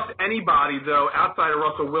to trust anybody, though, outside of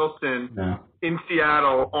Russell Wilson in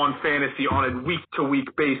Seattle on fantasy on a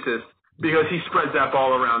week-to-week basis because he spreads that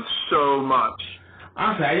ball around so much.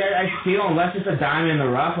 Honestly, I feel unless it's a diamond in the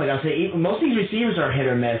rough, like I'll say, most of these receivers are hit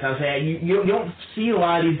or miss. I'll say you don't see a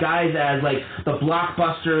lot of these guys as like the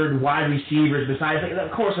blockbuster wide receivers. Besides, of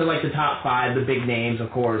course, they're like the top 5, the big names, of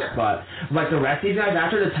course. But like the rest of these guys,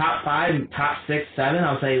 after the top 5, top 6, 7,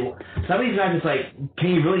 I'll say some of these guys, it's like,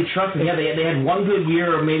 can you really trust them? Yeah, they had one good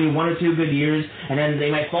year or maybe 1 or 2 good years, and then they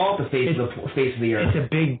might fall off the face of the earth. It's a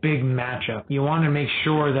big matchup. You want to make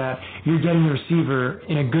sure that you're getting the receiver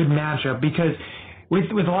in a good matchup because. With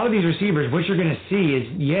a lot of these receivers, what you're going to see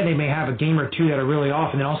is, they may have a game or 2 that are really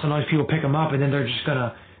off, and then also sometimes people pick them up, and then they're just going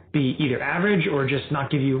to be either average or just not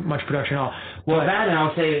give you much production at all. Well, that, and I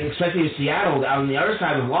would say, especially with Seattle, on the other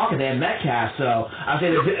side with Walker, they have Metcalf, so I would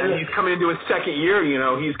say... And he's coming into his second year,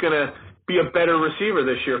 he's going to be a better receiver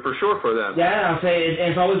this year for sure for them. Yeah, I'll say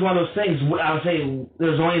it's always one of those things. I would say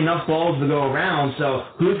there's only enough balls to go around. So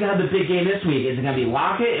who's gonna have the big game this week? Is it gonna be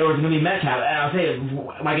Lockett or is it gonna be Metcalf? And I'll say,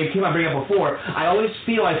 like a team I bring up before, I always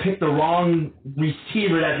feel I picked the wrong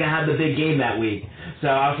receiver that's gonna have the big game that week. So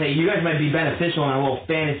I'll say you guys might be beneficial in a little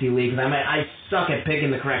fantasy league because I suck at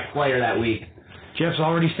picking the correct player that week. Jeff's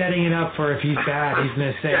already setting it up for if he's bad, he's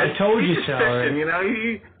gonna say, "I told you so." Right?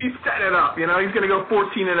 He's setting it up. He's gonna go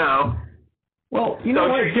 14-0. Well,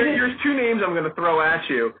 what? Here's 2 names I'm going to throw at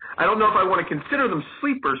you. I don't know if I want to consider them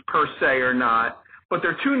sleepers per se or not, but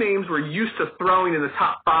they're 2 names we're used to throwing in the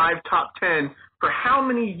top 5, top 10 for how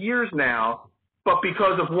many years now, but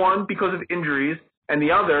because of injuries, and the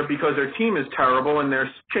other because their team is terrible and they're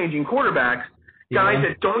changing quarterbacks, guys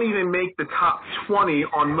that don't even make the top 20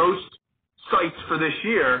 on most sites for this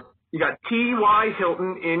year. You got T.Y.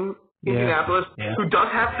 Hilton in Indianapolis, who does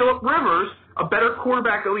have Phillip Rivers, a better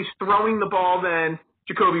quarterback, at least throwing the ball than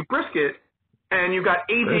Jacoby Brissett. And you've got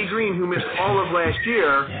A.J. Green, who missed all of last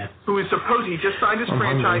year, who is he just signed his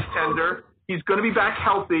franchise tender. He's going to be back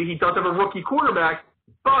healthy. He does have a rookie quarterback.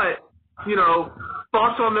 But,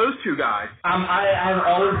 thoughts on those 2 guys? I've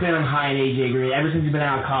always been high on A.J. Green ever since he's been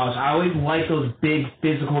out of college. I always liked those big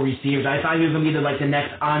physical receivers. I thought he was going to be the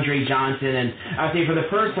next Andre Johnson. And I would say for the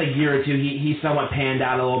first year or 2, he somewhat panned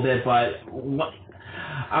out a little bit. But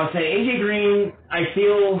I would say AJ Green, I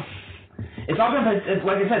feel it's all going to,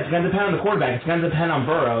 like I said, it's going to depend on the quarterback. It's going to depend on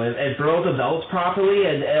Burrow. If Burrow develops properly,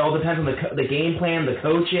 it all depends on the game plan, the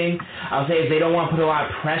coaching. I would say if they don't want to put a lot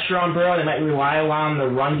of pressure on Burrow, they might rely a lot on the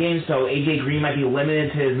run game, so AJ Green might be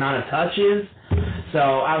limited to his amount of touches. So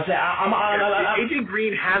I would say AJ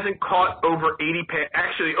Green hasn't caught over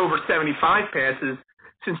 75 passes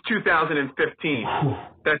since 2015.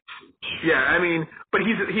 That's but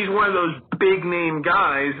he's one of those big name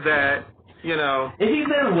guys that, you know. If he's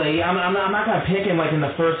there late, I'm not gonna pick him like in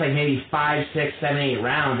the first like maybe 5, 6, 7, 8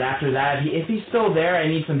 rounds. After that, if he's still there, I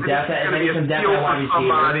need some depth. I need some depth at wide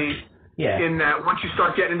receiver. Yeah. In that, once you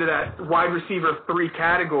start getting into that wide receiver 3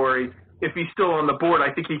 category, if he's still on the board,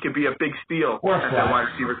 I think he could be a big steal at that wide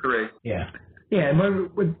receiver 3. Yeah. Yeah,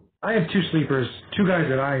 and I have 2 sleepers, 2 guys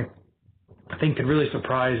that I think could really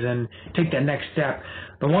surprise and take that next step.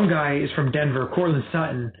 The one guy is from Denver, Cortland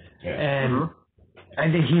Sutton, and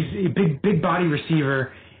I think he's a big body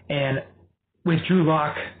receiver, and with Drew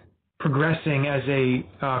Lock progressing as a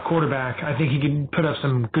quarterback, I think he can put up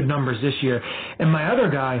some good numbers this year. And my other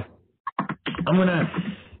guy,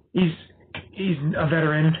 he's a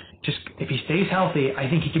veteran. Just if he stays healthy, I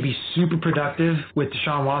think he could be super productive with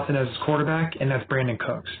Deshaun Watson as his quarterback, and that's Brandon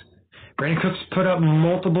Cooks. Brandon Cooks put up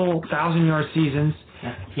multiple 1,000-yard seasons.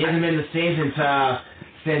 He hasn't been the same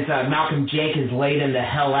since Malcolm Jenkins laid him the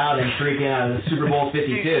hell out in freaking Super Bowl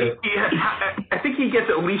 52. I think he gets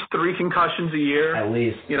at least 3 concussions a year. At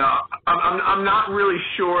least. You know, I'm not really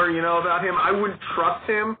sure, about him. I wouldn't trust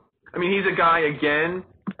him. I mean, he's a guy, again,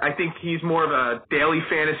 I think he's more of a daily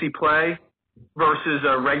fantasy play versus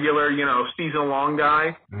a regular, season-long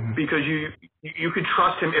guy, because you could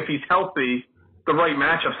trust him if he's healthy, the right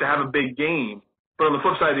matchups to have a big game. But on the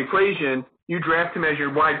flip side of the equation, you draft him as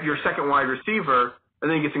your second wide receiver, and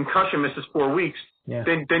then he gets concussion, misses 4 weeks. Yeah.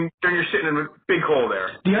 Then you're sitting in a big hole there.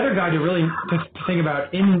 The other guy to think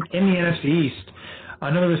about in the NFC East,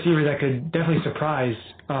 another receiver that could definitely surprise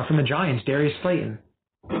from the Giants, Darius Slayton.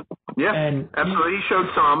 Yeah, and absolutely. He showed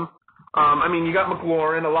some. You got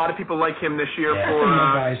McLaurin. A lot of people like him this year for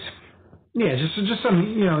guys. Yeah, just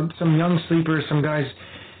some young sleepers, some guys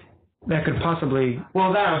that could possibly.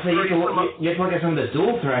 Well, that I would say you have to look at some of the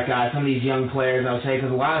dual threat guys, some of these young players. I would say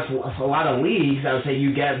because a lot of leagues, I would say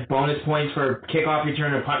you get bonus points for kickoff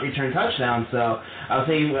return or punt return touchdowns. So I would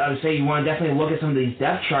say you want to definitely look at some of these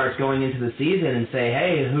depth charts going into the season and say,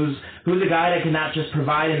 hey, who's a guy that can not just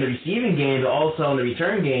provide in the receiving game but also in the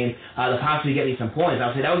return game to possibly get me some points. I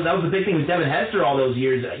would say that was the big thing with Devin Hester all those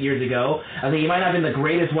years ago. I think he might not have been the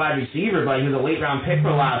greatest wide receiver, but he was a late round pick for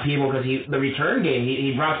a lot of people because the return game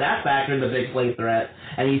he brought that factor in the big play threat,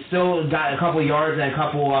 and he still got a couple yards and a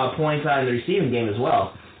couple points out of the receiving game as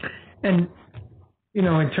well. And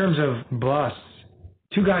in terms of busts,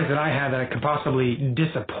 2 guys that I have that could possibly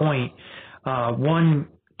disappoint. One,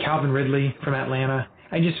 Calvin Ridley from Atlanta.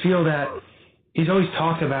 I just feel that he's always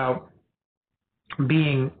talked about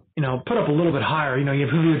being, put up a little bit higher. You have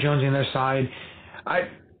Julio Jones on their side.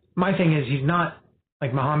 My thing is he's not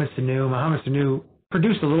like Mohamed Sanu. Mohamed Sanu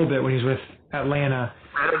produced a little bit when he was with Atlanta.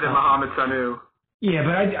 Better than Mohamed Sanu. Yeah,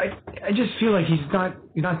 but I just feel like he's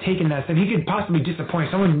not taking that step. He could possibly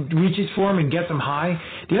disappoint. Someone reaches for him and gets him high.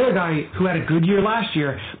 The other guy who had a good year last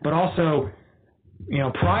year, but also,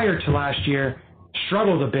 prior to last year,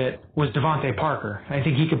 struggled a bit was Devontae Parker. I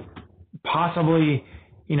think he could possibly,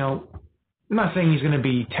 I'm not saying he's going to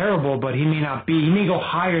be terrible, but he may not be. He may go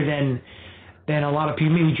higher than a lot of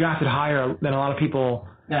people, maybe drafted higher than a lot of people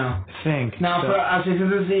think. Now, since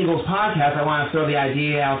this is the Eagles podcast, I want to throw the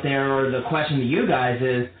idea out there, or the question to you guys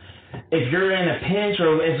is, if you're in a pinch,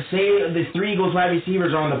 or if, say, the 3 Eagles wide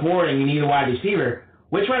receivers are on the board and you need a wide receiver,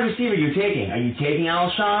 which wide receiver are you taking? Are you taking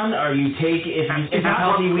Alshon? Or are you taking, if you're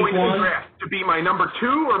healthy week 1? To be my number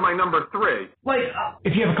 2 or my number 3? Like,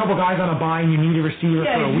 if you have a couple guys on a bye and you need a receiver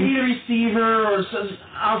for a week. Yeah, you need a receiver, or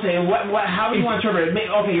I'll say, how do you want to interpret it?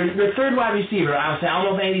 Okay, your 3rd wide receiver, I'll say, I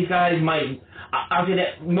don't know if any of these guys might. I'll say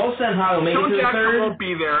that most of them probably will make it to the 3rd. Won't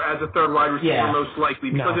be there as a 3rd wide receiver most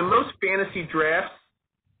likely, because in most fantasy drafts,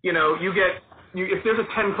 if there's a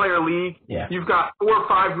 10-player league, you've got 4 or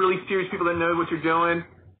 5 really serious people that know what you're doing,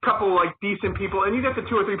 a couple decent people, and you got the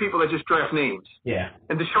 2 or 3 people that just draft names. Yeah.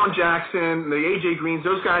 And Deshaun Jackson, the AJ Greens,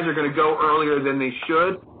 those guys are going to go earlier than they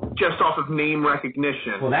should, just off of name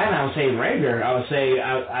recognition. Well, that I would say Rager. I would say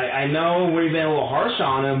I know we've been a little harsh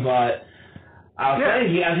on him, but I'll say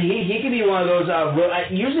he could be one of those.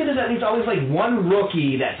 Usually there's at least always like one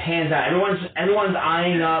rookie that pans out. Everyone's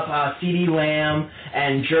eyeing up C.D. Lamb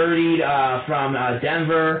and Jurdy from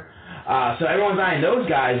Denver. So everyone's eyeing those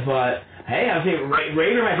guys. But hey, I think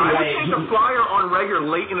Rager might be. I would take a flyer on Rager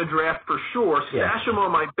late in the draft for sure. Stash him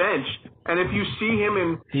on my bench, and if you see him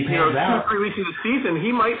in 2-3 weeks of the season,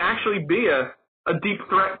 he might actually be a deep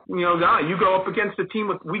threat guy. You go up against a team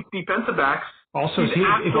with weak defensive backs. Also, if he's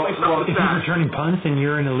returning punts and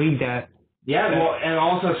you're in a league that... Yeah, well, and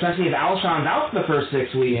also especially if Alshon's out for the first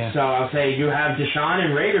 6 weeks. Yeah. So I'll say you have Deshaun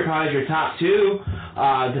and Rager probably your top two,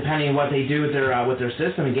 depending on what they do with their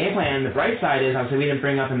system and game plan. And the bright side is, obviously we didn't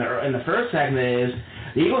bring up in the first segment, is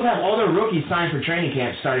the Eagles have all their rookies signed for training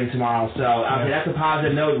camp starting tomorrow. So I'll say that's a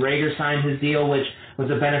positive note. Rager signed his deal, which was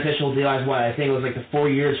a beneficial deal as well. I think it was like the 4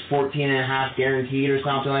 years, 14.5 guaranteed or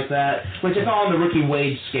something like that, which is all on the rookie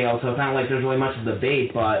wage scale, so it's not like there's really much of a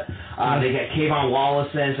debate, but they got Kayvon Wallace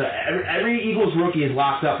in, so every Eagles rookie is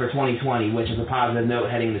locked up for 2020, which is a positive note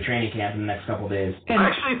heading into training camp in the next couple of days. I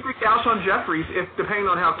actually think Alshon Jeffries, if depending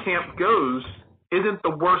on how camp goes, isn't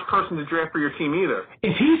the worst person to draft for your team either.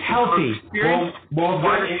 If he's healthy,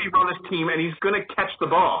 wide receiver on this team, and he's going to catch the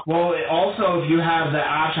ball. Well, also, if you have the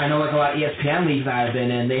option, I know like a lot of ESPN leagues I've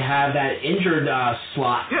been in, they have that injured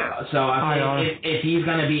slot. Yeah. So if he's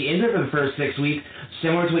going to be injured for the first 6 weeks,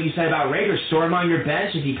 similar to what you said about Rager, store him on your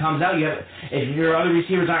bench. If he comes out, if your other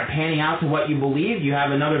receivers aren't panning out to what you believe, you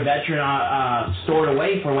have another veteran stored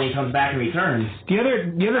away for when he comes back and returns. The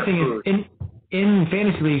other thing is, in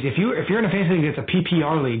fantasy leagues, if you're in a fantasy league that's a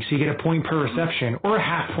PPR league, so you get a point per reception or a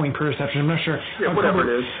half point per reception, I'm not sure. Yeah, whatever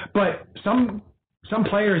it is. But some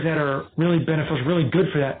players that are really beneficial, really good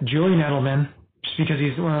for that. Julian Edelman, just because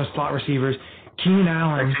he's one of those slot receivers. Keenan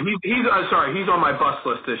Allen. He's on my bust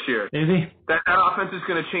list this year. Is he? That offense is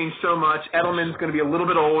going to change so much. Edelman's going to be a little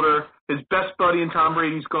bit older. His best buddy in Tom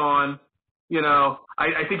Brady's gone.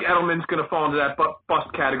 I think Edelman's going to fall into that bust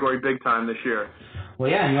category big time this year. Well,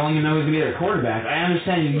 yeah, and you don't even know who's going to be their quarterback. I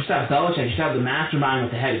understand you still have Belichick, you still have the mastermind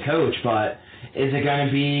with the head coach, but is it going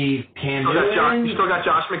to be Cam Newton? You still got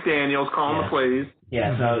Josh McDaniels calling the plays.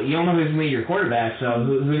 Yeah, so you don't know who's going to be your quarterback, so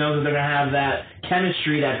who knows if they're going to have that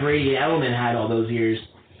chemistry that Brady and Edelman had all those years.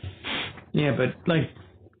 Yeah, but,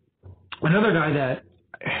 another guy that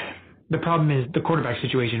the problem is the quarterback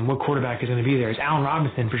situation. What quarterback is going to be there is Allen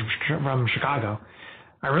Robinson from Chicago.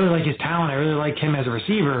 I really like his talent. I really like him as a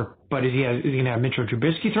receiver, but is he going to have Mitchell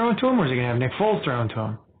Trubisky thrown to him, or is he going to have Nick Foles thrown to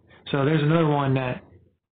him? So there's another one that,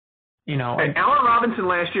 Allen Robinson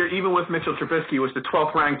last year, even with Mitchell Trubisky, was the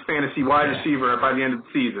 12th ranked fantasy wide receiver by the end of the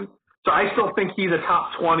season. So I still think he's a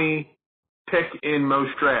top 20 pick in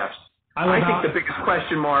most drafts. I think the biggest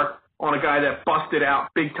question mark on a guy that busted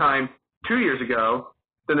out big time 2 years ago,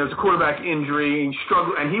 then there's a quarterback injury, and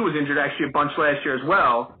he was injured actually a bunch last year as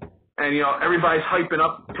well. And, everybody's hyping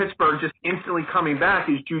up Pittsburgh just instantly coming back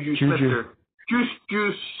is Juju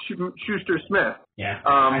Schuster-Smith. Yeah.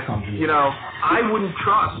 I wouldn't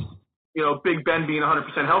trust, Big Ben being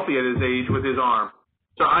 100% healthy at his age with his arm.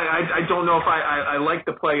 So I don't know if I like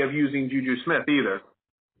the play of using Juju Smith either.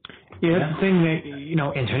 Yeah, that's the thing that,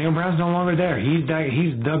 Antonio Brown's no longer there. He's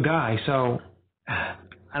the guy. So,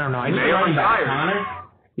 I don't know. They are retired.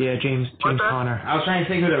 Yeah, James Conner. I was trying to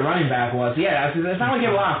think who the running back was. Yeah, it's not like you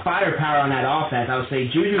have a lot of firepower on that offense. I would say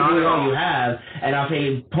Juju's really all you have, and I'll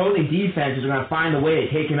say opposing defenses are going to find a way to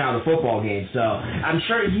take him out of the football game. So I'm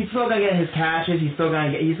sure he's still going to get his catches. He's still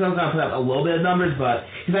going to put up a little bit of numbers, but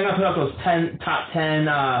he's not going to put up those top 10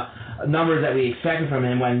 numbers that we expected from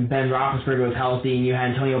him when Ben Roethlisberger was healthy and you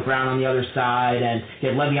had Antonio Brown on the other side and you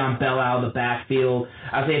had Le'Veon Bell out of the backfield.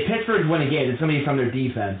 I'd say if Pittsburgh's win a game, it's going to be from their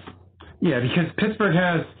defense. Yeah, because Pittsburgh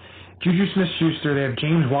has Juju Smith-Schuster, they have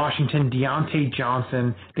James Washington, Deontay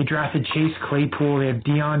Johnson, they drafted Chase Claypool, they have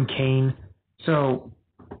Deion Kane. So,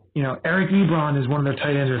 Eric Ebron is one of their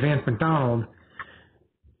tight ends, or Vance McDonald.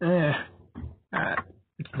 It's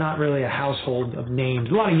not really a household of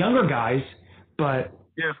names. A lot of younger guys, but...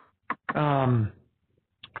 Yeah.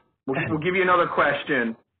 We'll give you another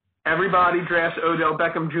question. Everybody drafts Odell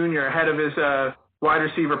Beckham Jr. ahead of his wide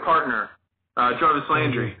receiver partner, Jarvis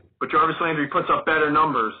Landry. But Jarvis Landry puts up better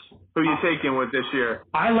numbers. Who are you taking with this year?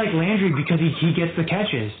 I like Landry because he gets the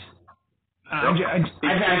catches. I think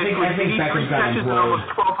Beckham's got catches and almost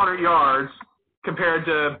 1,200 yards compared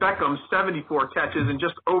to Beckham's 74 catches and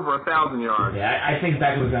just over 1,000 yards. Yeah, I think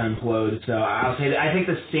Beckham's going to implode. So I'll say that I think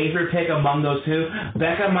the safer pick among those two,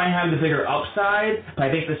 Beckham might have the bigger upside, but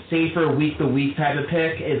I think the safer week-to-week type of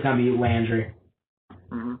pick is going to be Landry.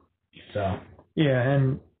 Mm-hmm. So. Yeah,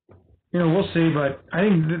 and... we'll see, but I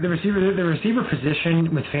think the receiver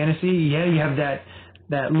position with fantasy, you have that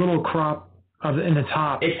little crop in the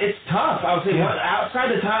top. It's tough. I would say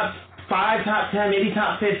outside the top 5, top 10, maybe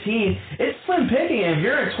top 15, it's slim picking. If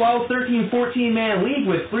you're a 12, 13, 14-man league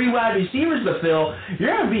with 3 wide receivers to fill,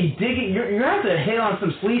 you're going to be digging. You're going to have to hit on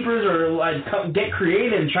some sleepers or get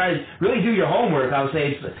creative and try to really do your homework. I would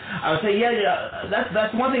say,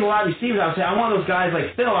 that's one thing. A wide receivers, I would say, I want those guys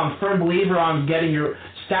like Phil. I'm a firm believer on getting your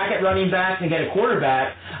stack at running back and get a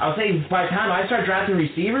quarterback. I would say by the time I start drafting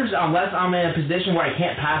receivers, unless I'm in a position where I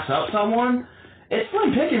can't pass up someone, it's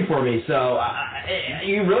slim picking for me. So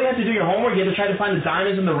you really have to do your homework. You have to try to find the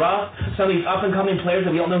diamonds in the rough. Some of these up-and-coming players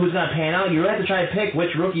that we don't know who's going to pan out. You really have to try to pick which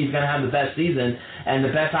rookie is going to have the best season and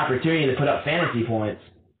the best opportunity to put up fantasy points.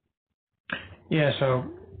 Yeah, so,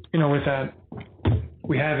 with that,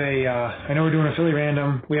 we have I know we're doing a Philly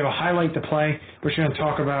Random. We have a highlight to play. We're just going to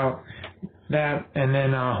talk about that and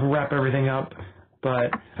then we'll wrap everything up.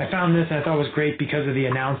 But I found this and I thought it was great because of the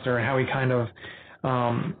announcer and how he kind of,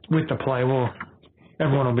 with the play,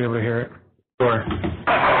 everyone will be able to hear it. Sure.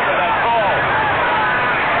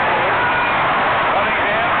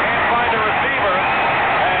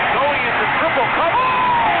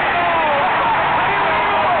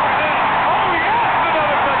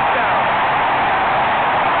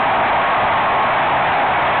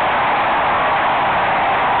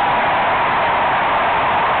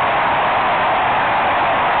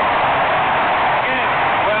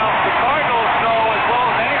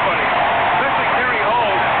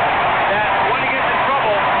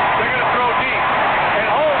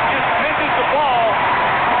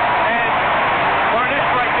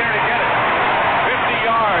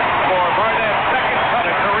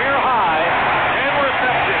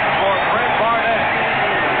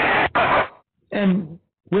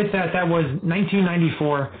 That was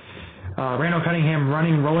 1994. Randall Cunningham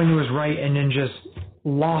rolling to his right, and then just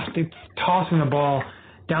tossing the ball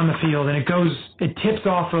down the field, and it tips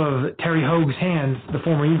off of Terry Hoag's hands, the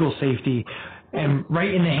former Eagles safety, and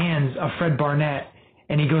right in the hands of Fred Barnett,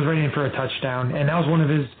 and he goes right in for a touchdown. And that was one of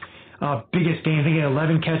his biggest games. I think he had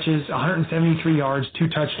 11 catches, 173 yards, 2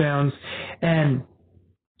 touchdowns. And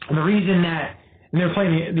the reason that they were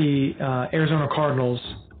playing the Arizona Cardinals,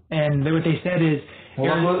 and what they said is,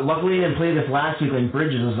 well, luckily he didn't play this last week when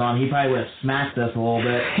Bridges was on. He probably would have smacked us a little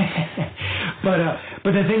bit.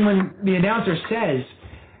 But the thing when the announcer says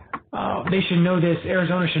they should know this,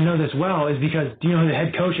 Arizona should know this well, is because do you know who the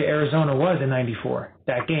head coach of Arizona was in '94?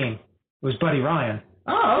 That game it was Buddy Ryan.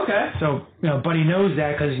 Oh, okay. So Buddy knows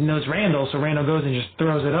that because he knows Randall. So Randall goes and just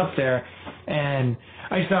throws it up there, and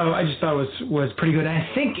I just thought it was pretty good. And I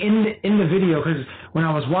think in the video, because when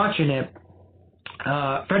I was watching it,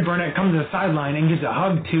 Fred Barnett comes to the sideline and gives a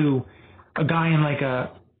hug to a guy in like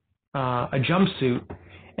a jumpsuit,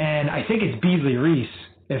 and I think it's Beasley Reese,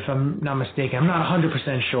 if I'm not mistaken. I'm not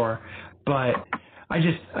 100% sure, but I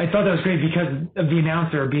thought that was great because of the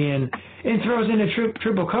announcer being and throws in a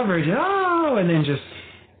triple coverage, and then just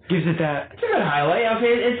gives it that. It's a good highlight.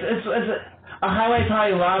 Okay, it's a highlight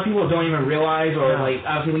probably a lot of people don't even realize, or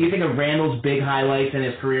obviously when you think of Randall's big highlights in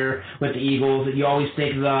his career with the Eagles, you always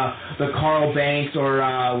think the Carl Banks or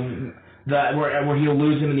where he'll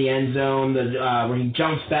lose him in the end zone, where he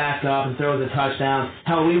jumps back up and throws a touchdown.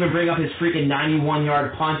 Hell, we even bring up his freaking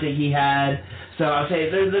 91-yard punt that he had. So I'd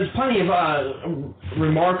say there's plenty of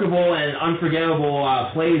remarkable and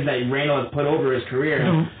unforgettable plays that Randall has put over his career.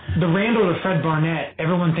 The Randall to Fred Barnett,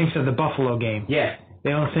 everyone thinks of the Buffalo game. Yeah. They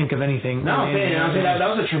don't think of anything. No, that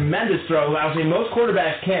was a tremendous throw. I would say most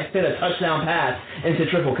quarterbacks can't fit a touchdown pass into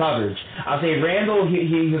triple coverage. I would say Randall,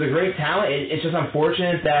 he was a great talent. It's just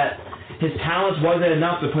unfortunate that his talents wasn't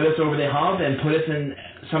enough to put us over the hump and put us in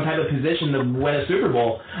some type of position to win a Super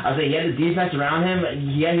Bowl. I would say he had the defense around him.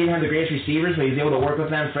 Yeah, he didn't have the greatest receivers, but he was able to work with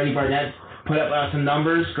them. Freddie Barnett put up some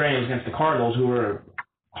numbers. Granted, it was against the Cardinals, who were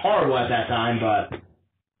horrible at that time, but...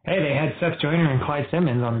 Hey, they had Seth Joyner and Clyde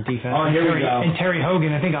Simmons on the defense. Oh, here we go. And Terry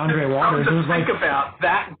Hogan, I think Andre Waters. It was think about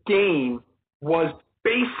that game was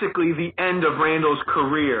basically the end of Randall's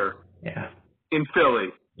career in Philly.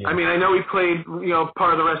 Yeah. I mean, I know he played,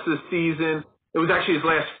 part of the rest of the season. It was actually his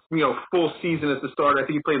last, full season at the start. I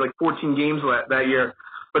think he played like 14 games that year.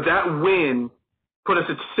 But that win put us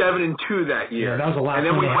at 7-2 that year. Yeah, that was the last. And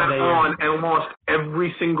then we went on and lost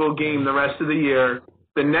every single game the rest of the year.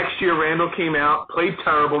 The next year, Randall came out, played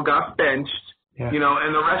terrible, got benched, and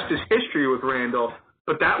the rest is history with Randall.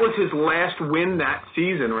 But that was his last win that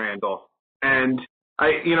season, Randall. And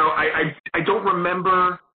I don't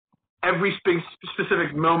remember every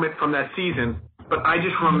specific moment from that season, but I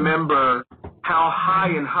just remember how high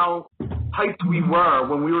and how hyped we were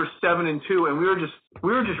when we were 7-2, and we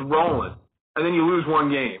were just rolling. And then you lose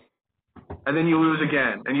one game, and then you lose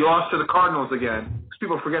again, and you lost to the Cardinals again.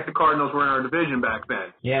 people forget the Cardinals were in our division back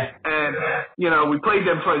then. Yeah. And, we played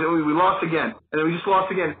them twice, and we lost again. And then we just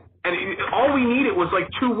lost again. And all we needed was like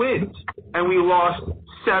 2 wins. And we lost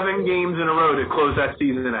 7 games in a row to close that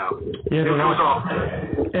season out. Yeah, it was awful.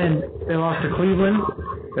 And they lost to Cleveland.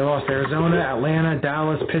 They lost to Arizona, Atlanta,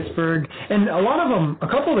 Dallas, Pittsburgh. And a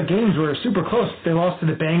couple of the games were super close. They lost to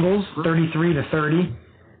the Bengals 33-30.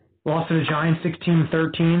 Lost to the Giants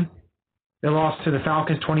 16-13. They lost to the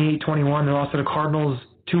Falcons 28-21. They lost to the Cardinals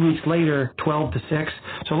 2 weeks later 12-6.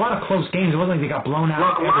 So a lot of close games. It wasn't like they got blown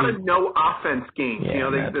out. A lot of no offense games. Yeah,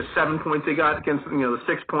 the 7 points they got against, the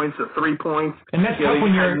 6 points, the 3 points. And that's tough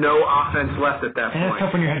when had no offense left at that point. And that's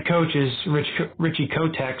tough when your head coach is Richie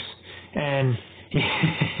Kotex, and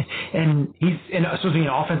he's supposed to be an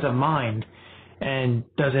offensive mind, and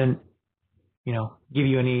doesn't give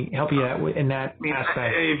you help you in that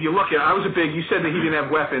aspect. If you look at it, you said that he didn't have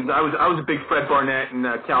weapons. I was a big Fred Barnett and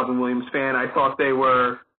Calvin Williams fan. I thought they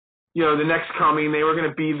were, the next coming. They were going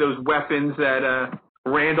to be those weapons that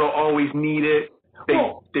Randall always needed. They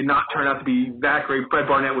did not turn out to be that great. Fred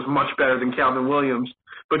Barnett was much better than Calvin Williams.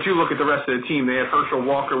 But you look at the rest of the team. They had Herschel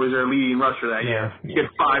Walker was their leading rusher that year. He had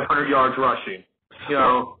 500 yards rushing.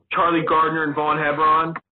 Charlie Gardner and Vaughn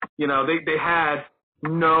Hebron, they had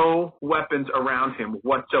no weapons around him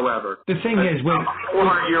whatsoever. The thing is, with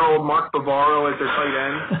 400-year-old Mark Bavaro as their tight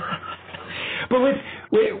end. But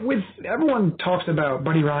with everyone talks about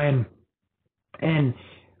Buddy Ryan, and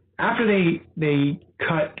after they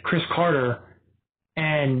cut Chris Carter,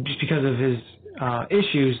 and just because of his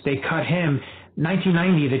issues, they cut him.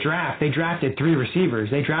 1990, the draft, they drafted 3 receivers.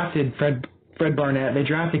 They drafted Fred Barnett, they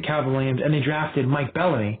drafted Calvin Williams, and they drafted Mike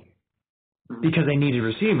Bellamy because they needed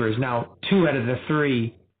receivers. Now, 2 out of the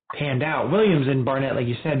 3 panned out. Williams and Barnett, like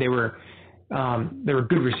you said, they were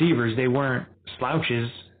good receivers. They weren't slouches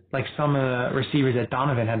like some of the receivers that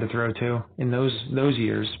Donovan had to throw to in those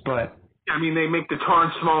years. But they make the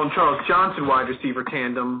Torrance Small and Charles Johnson wide receiver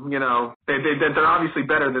tandem. They're obviously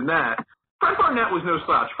better than that. Fred Barnett was no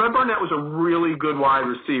slouch. Fred Barnett was a really good wide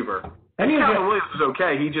receiver. And Calvin Williams was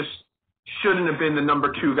okay. He just shouldn't have been the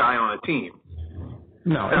number 2 guy on a team.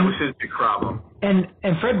 No, that was his big problem. And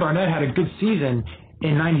Fred Barnett had a good season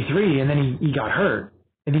in '93, and then he got hurt,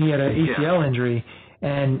 and then he had an ACL injury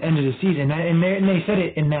and ended the season. And they said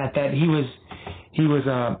it in that he was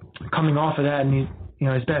coming off of that, and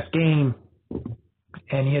his best game,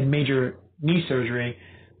 and he had major knee surgery,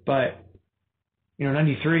 but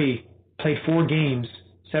 '93 played 4 games,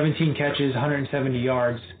 17 catches, 170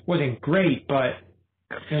 yards. Wasn't great, but.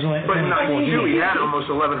 But in 92, he had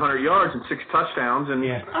almost 1,100 yards and 6 touchdowns, and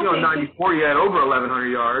in 94 he had over 1,100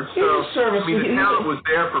 yards. So the talent was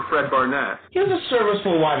there for Fred Barnett. He was a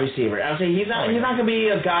serviceable wide receiver. I would say he's not going to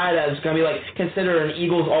be a guy that's going to be considered an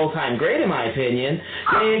Eagles all-time great in my opinion.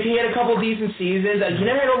 If he had a couple decent seasons, he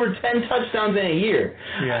never had over 10 touchdowns in a year.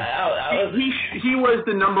 Yeah. He was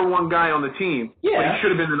the number 1 guy on the team. Yeah. But he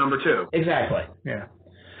should have been the number 2. Exactly. Yeah.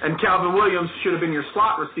 And Calvin Williams should have been your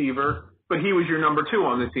slot receiver. But he was your number 2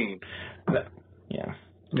 on the team.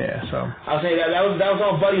 Yeah, so I'll say that was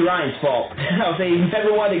all Buddy Ryan's fault. I'll say he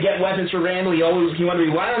never wanted to get weapons for Randall. He wanted to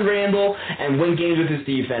rely on Randall and win games with his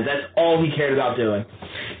defense. That's all he cared about doing.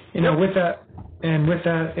 With that,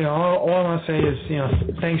 all I want to say is,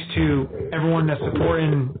 thanks to everyone that's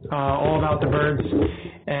supporting All About the Birds,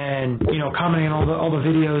 and commenting on all the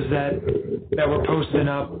videos that were posting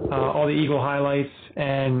up, all the Eagle highlights,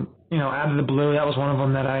 and Out of the Blue, that was one of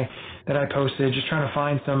them that I posted, just trying to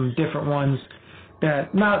find some different ones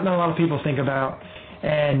that not a lot of people think about.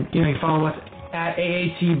 And you can follow us at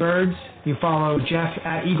AAT Birds. You can follow Jeff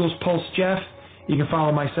at Eagles Pulse Jeff. You can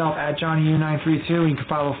follow myself at JohnnyU932. You can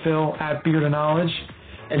follow Phil at Beard of Knowledge.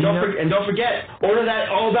 And don't forget, order that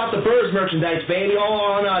All About the Birds merchandise, baby, all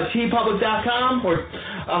on tpublic.com. Or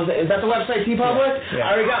is that the website, TeePublic? Yeah.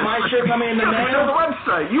 I already got my shirt coming in the mail. The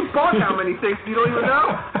website. You bought how many things you don't even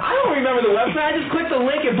know? I don't remember the website. I just clicked the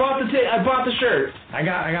link and bought the shirt. I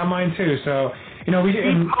got mine too. So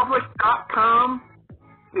TeePublic.com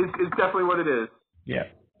is definitely what it is. Yeah.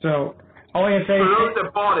 So all I can say for those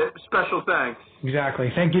that bought it, special thanks. Exactly.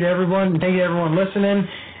 Thank you to everyone. Thank you to everyone listening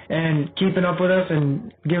and keeping up with us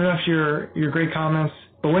and giving us your great comments.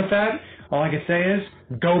 But with that, all I can say is,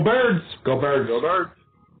 go Birds! Go Birds! Go Birds!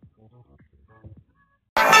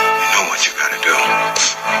 You know what you gotta do.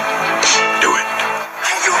 Do it.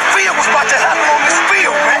 You feel what's about to happen on this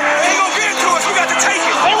field, man. They gonna get it to us. We got to take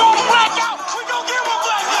it. They want to black out. We gonna give them a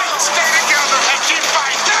black out. Stay together and keep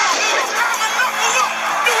fighting. Down. Look.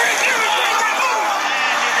 Do everything they move.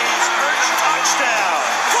 And it is first touchdown.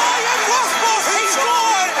 Brian Westbrook, he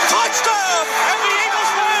scored. Touchdown. And the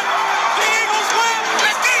Eagles win.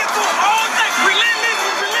 Let's get it to them all night. Relentless.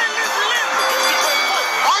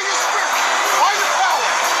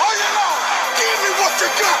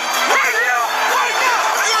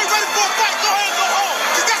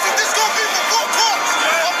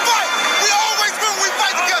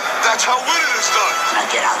 That's how winning is done. Now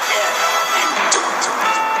get out there and do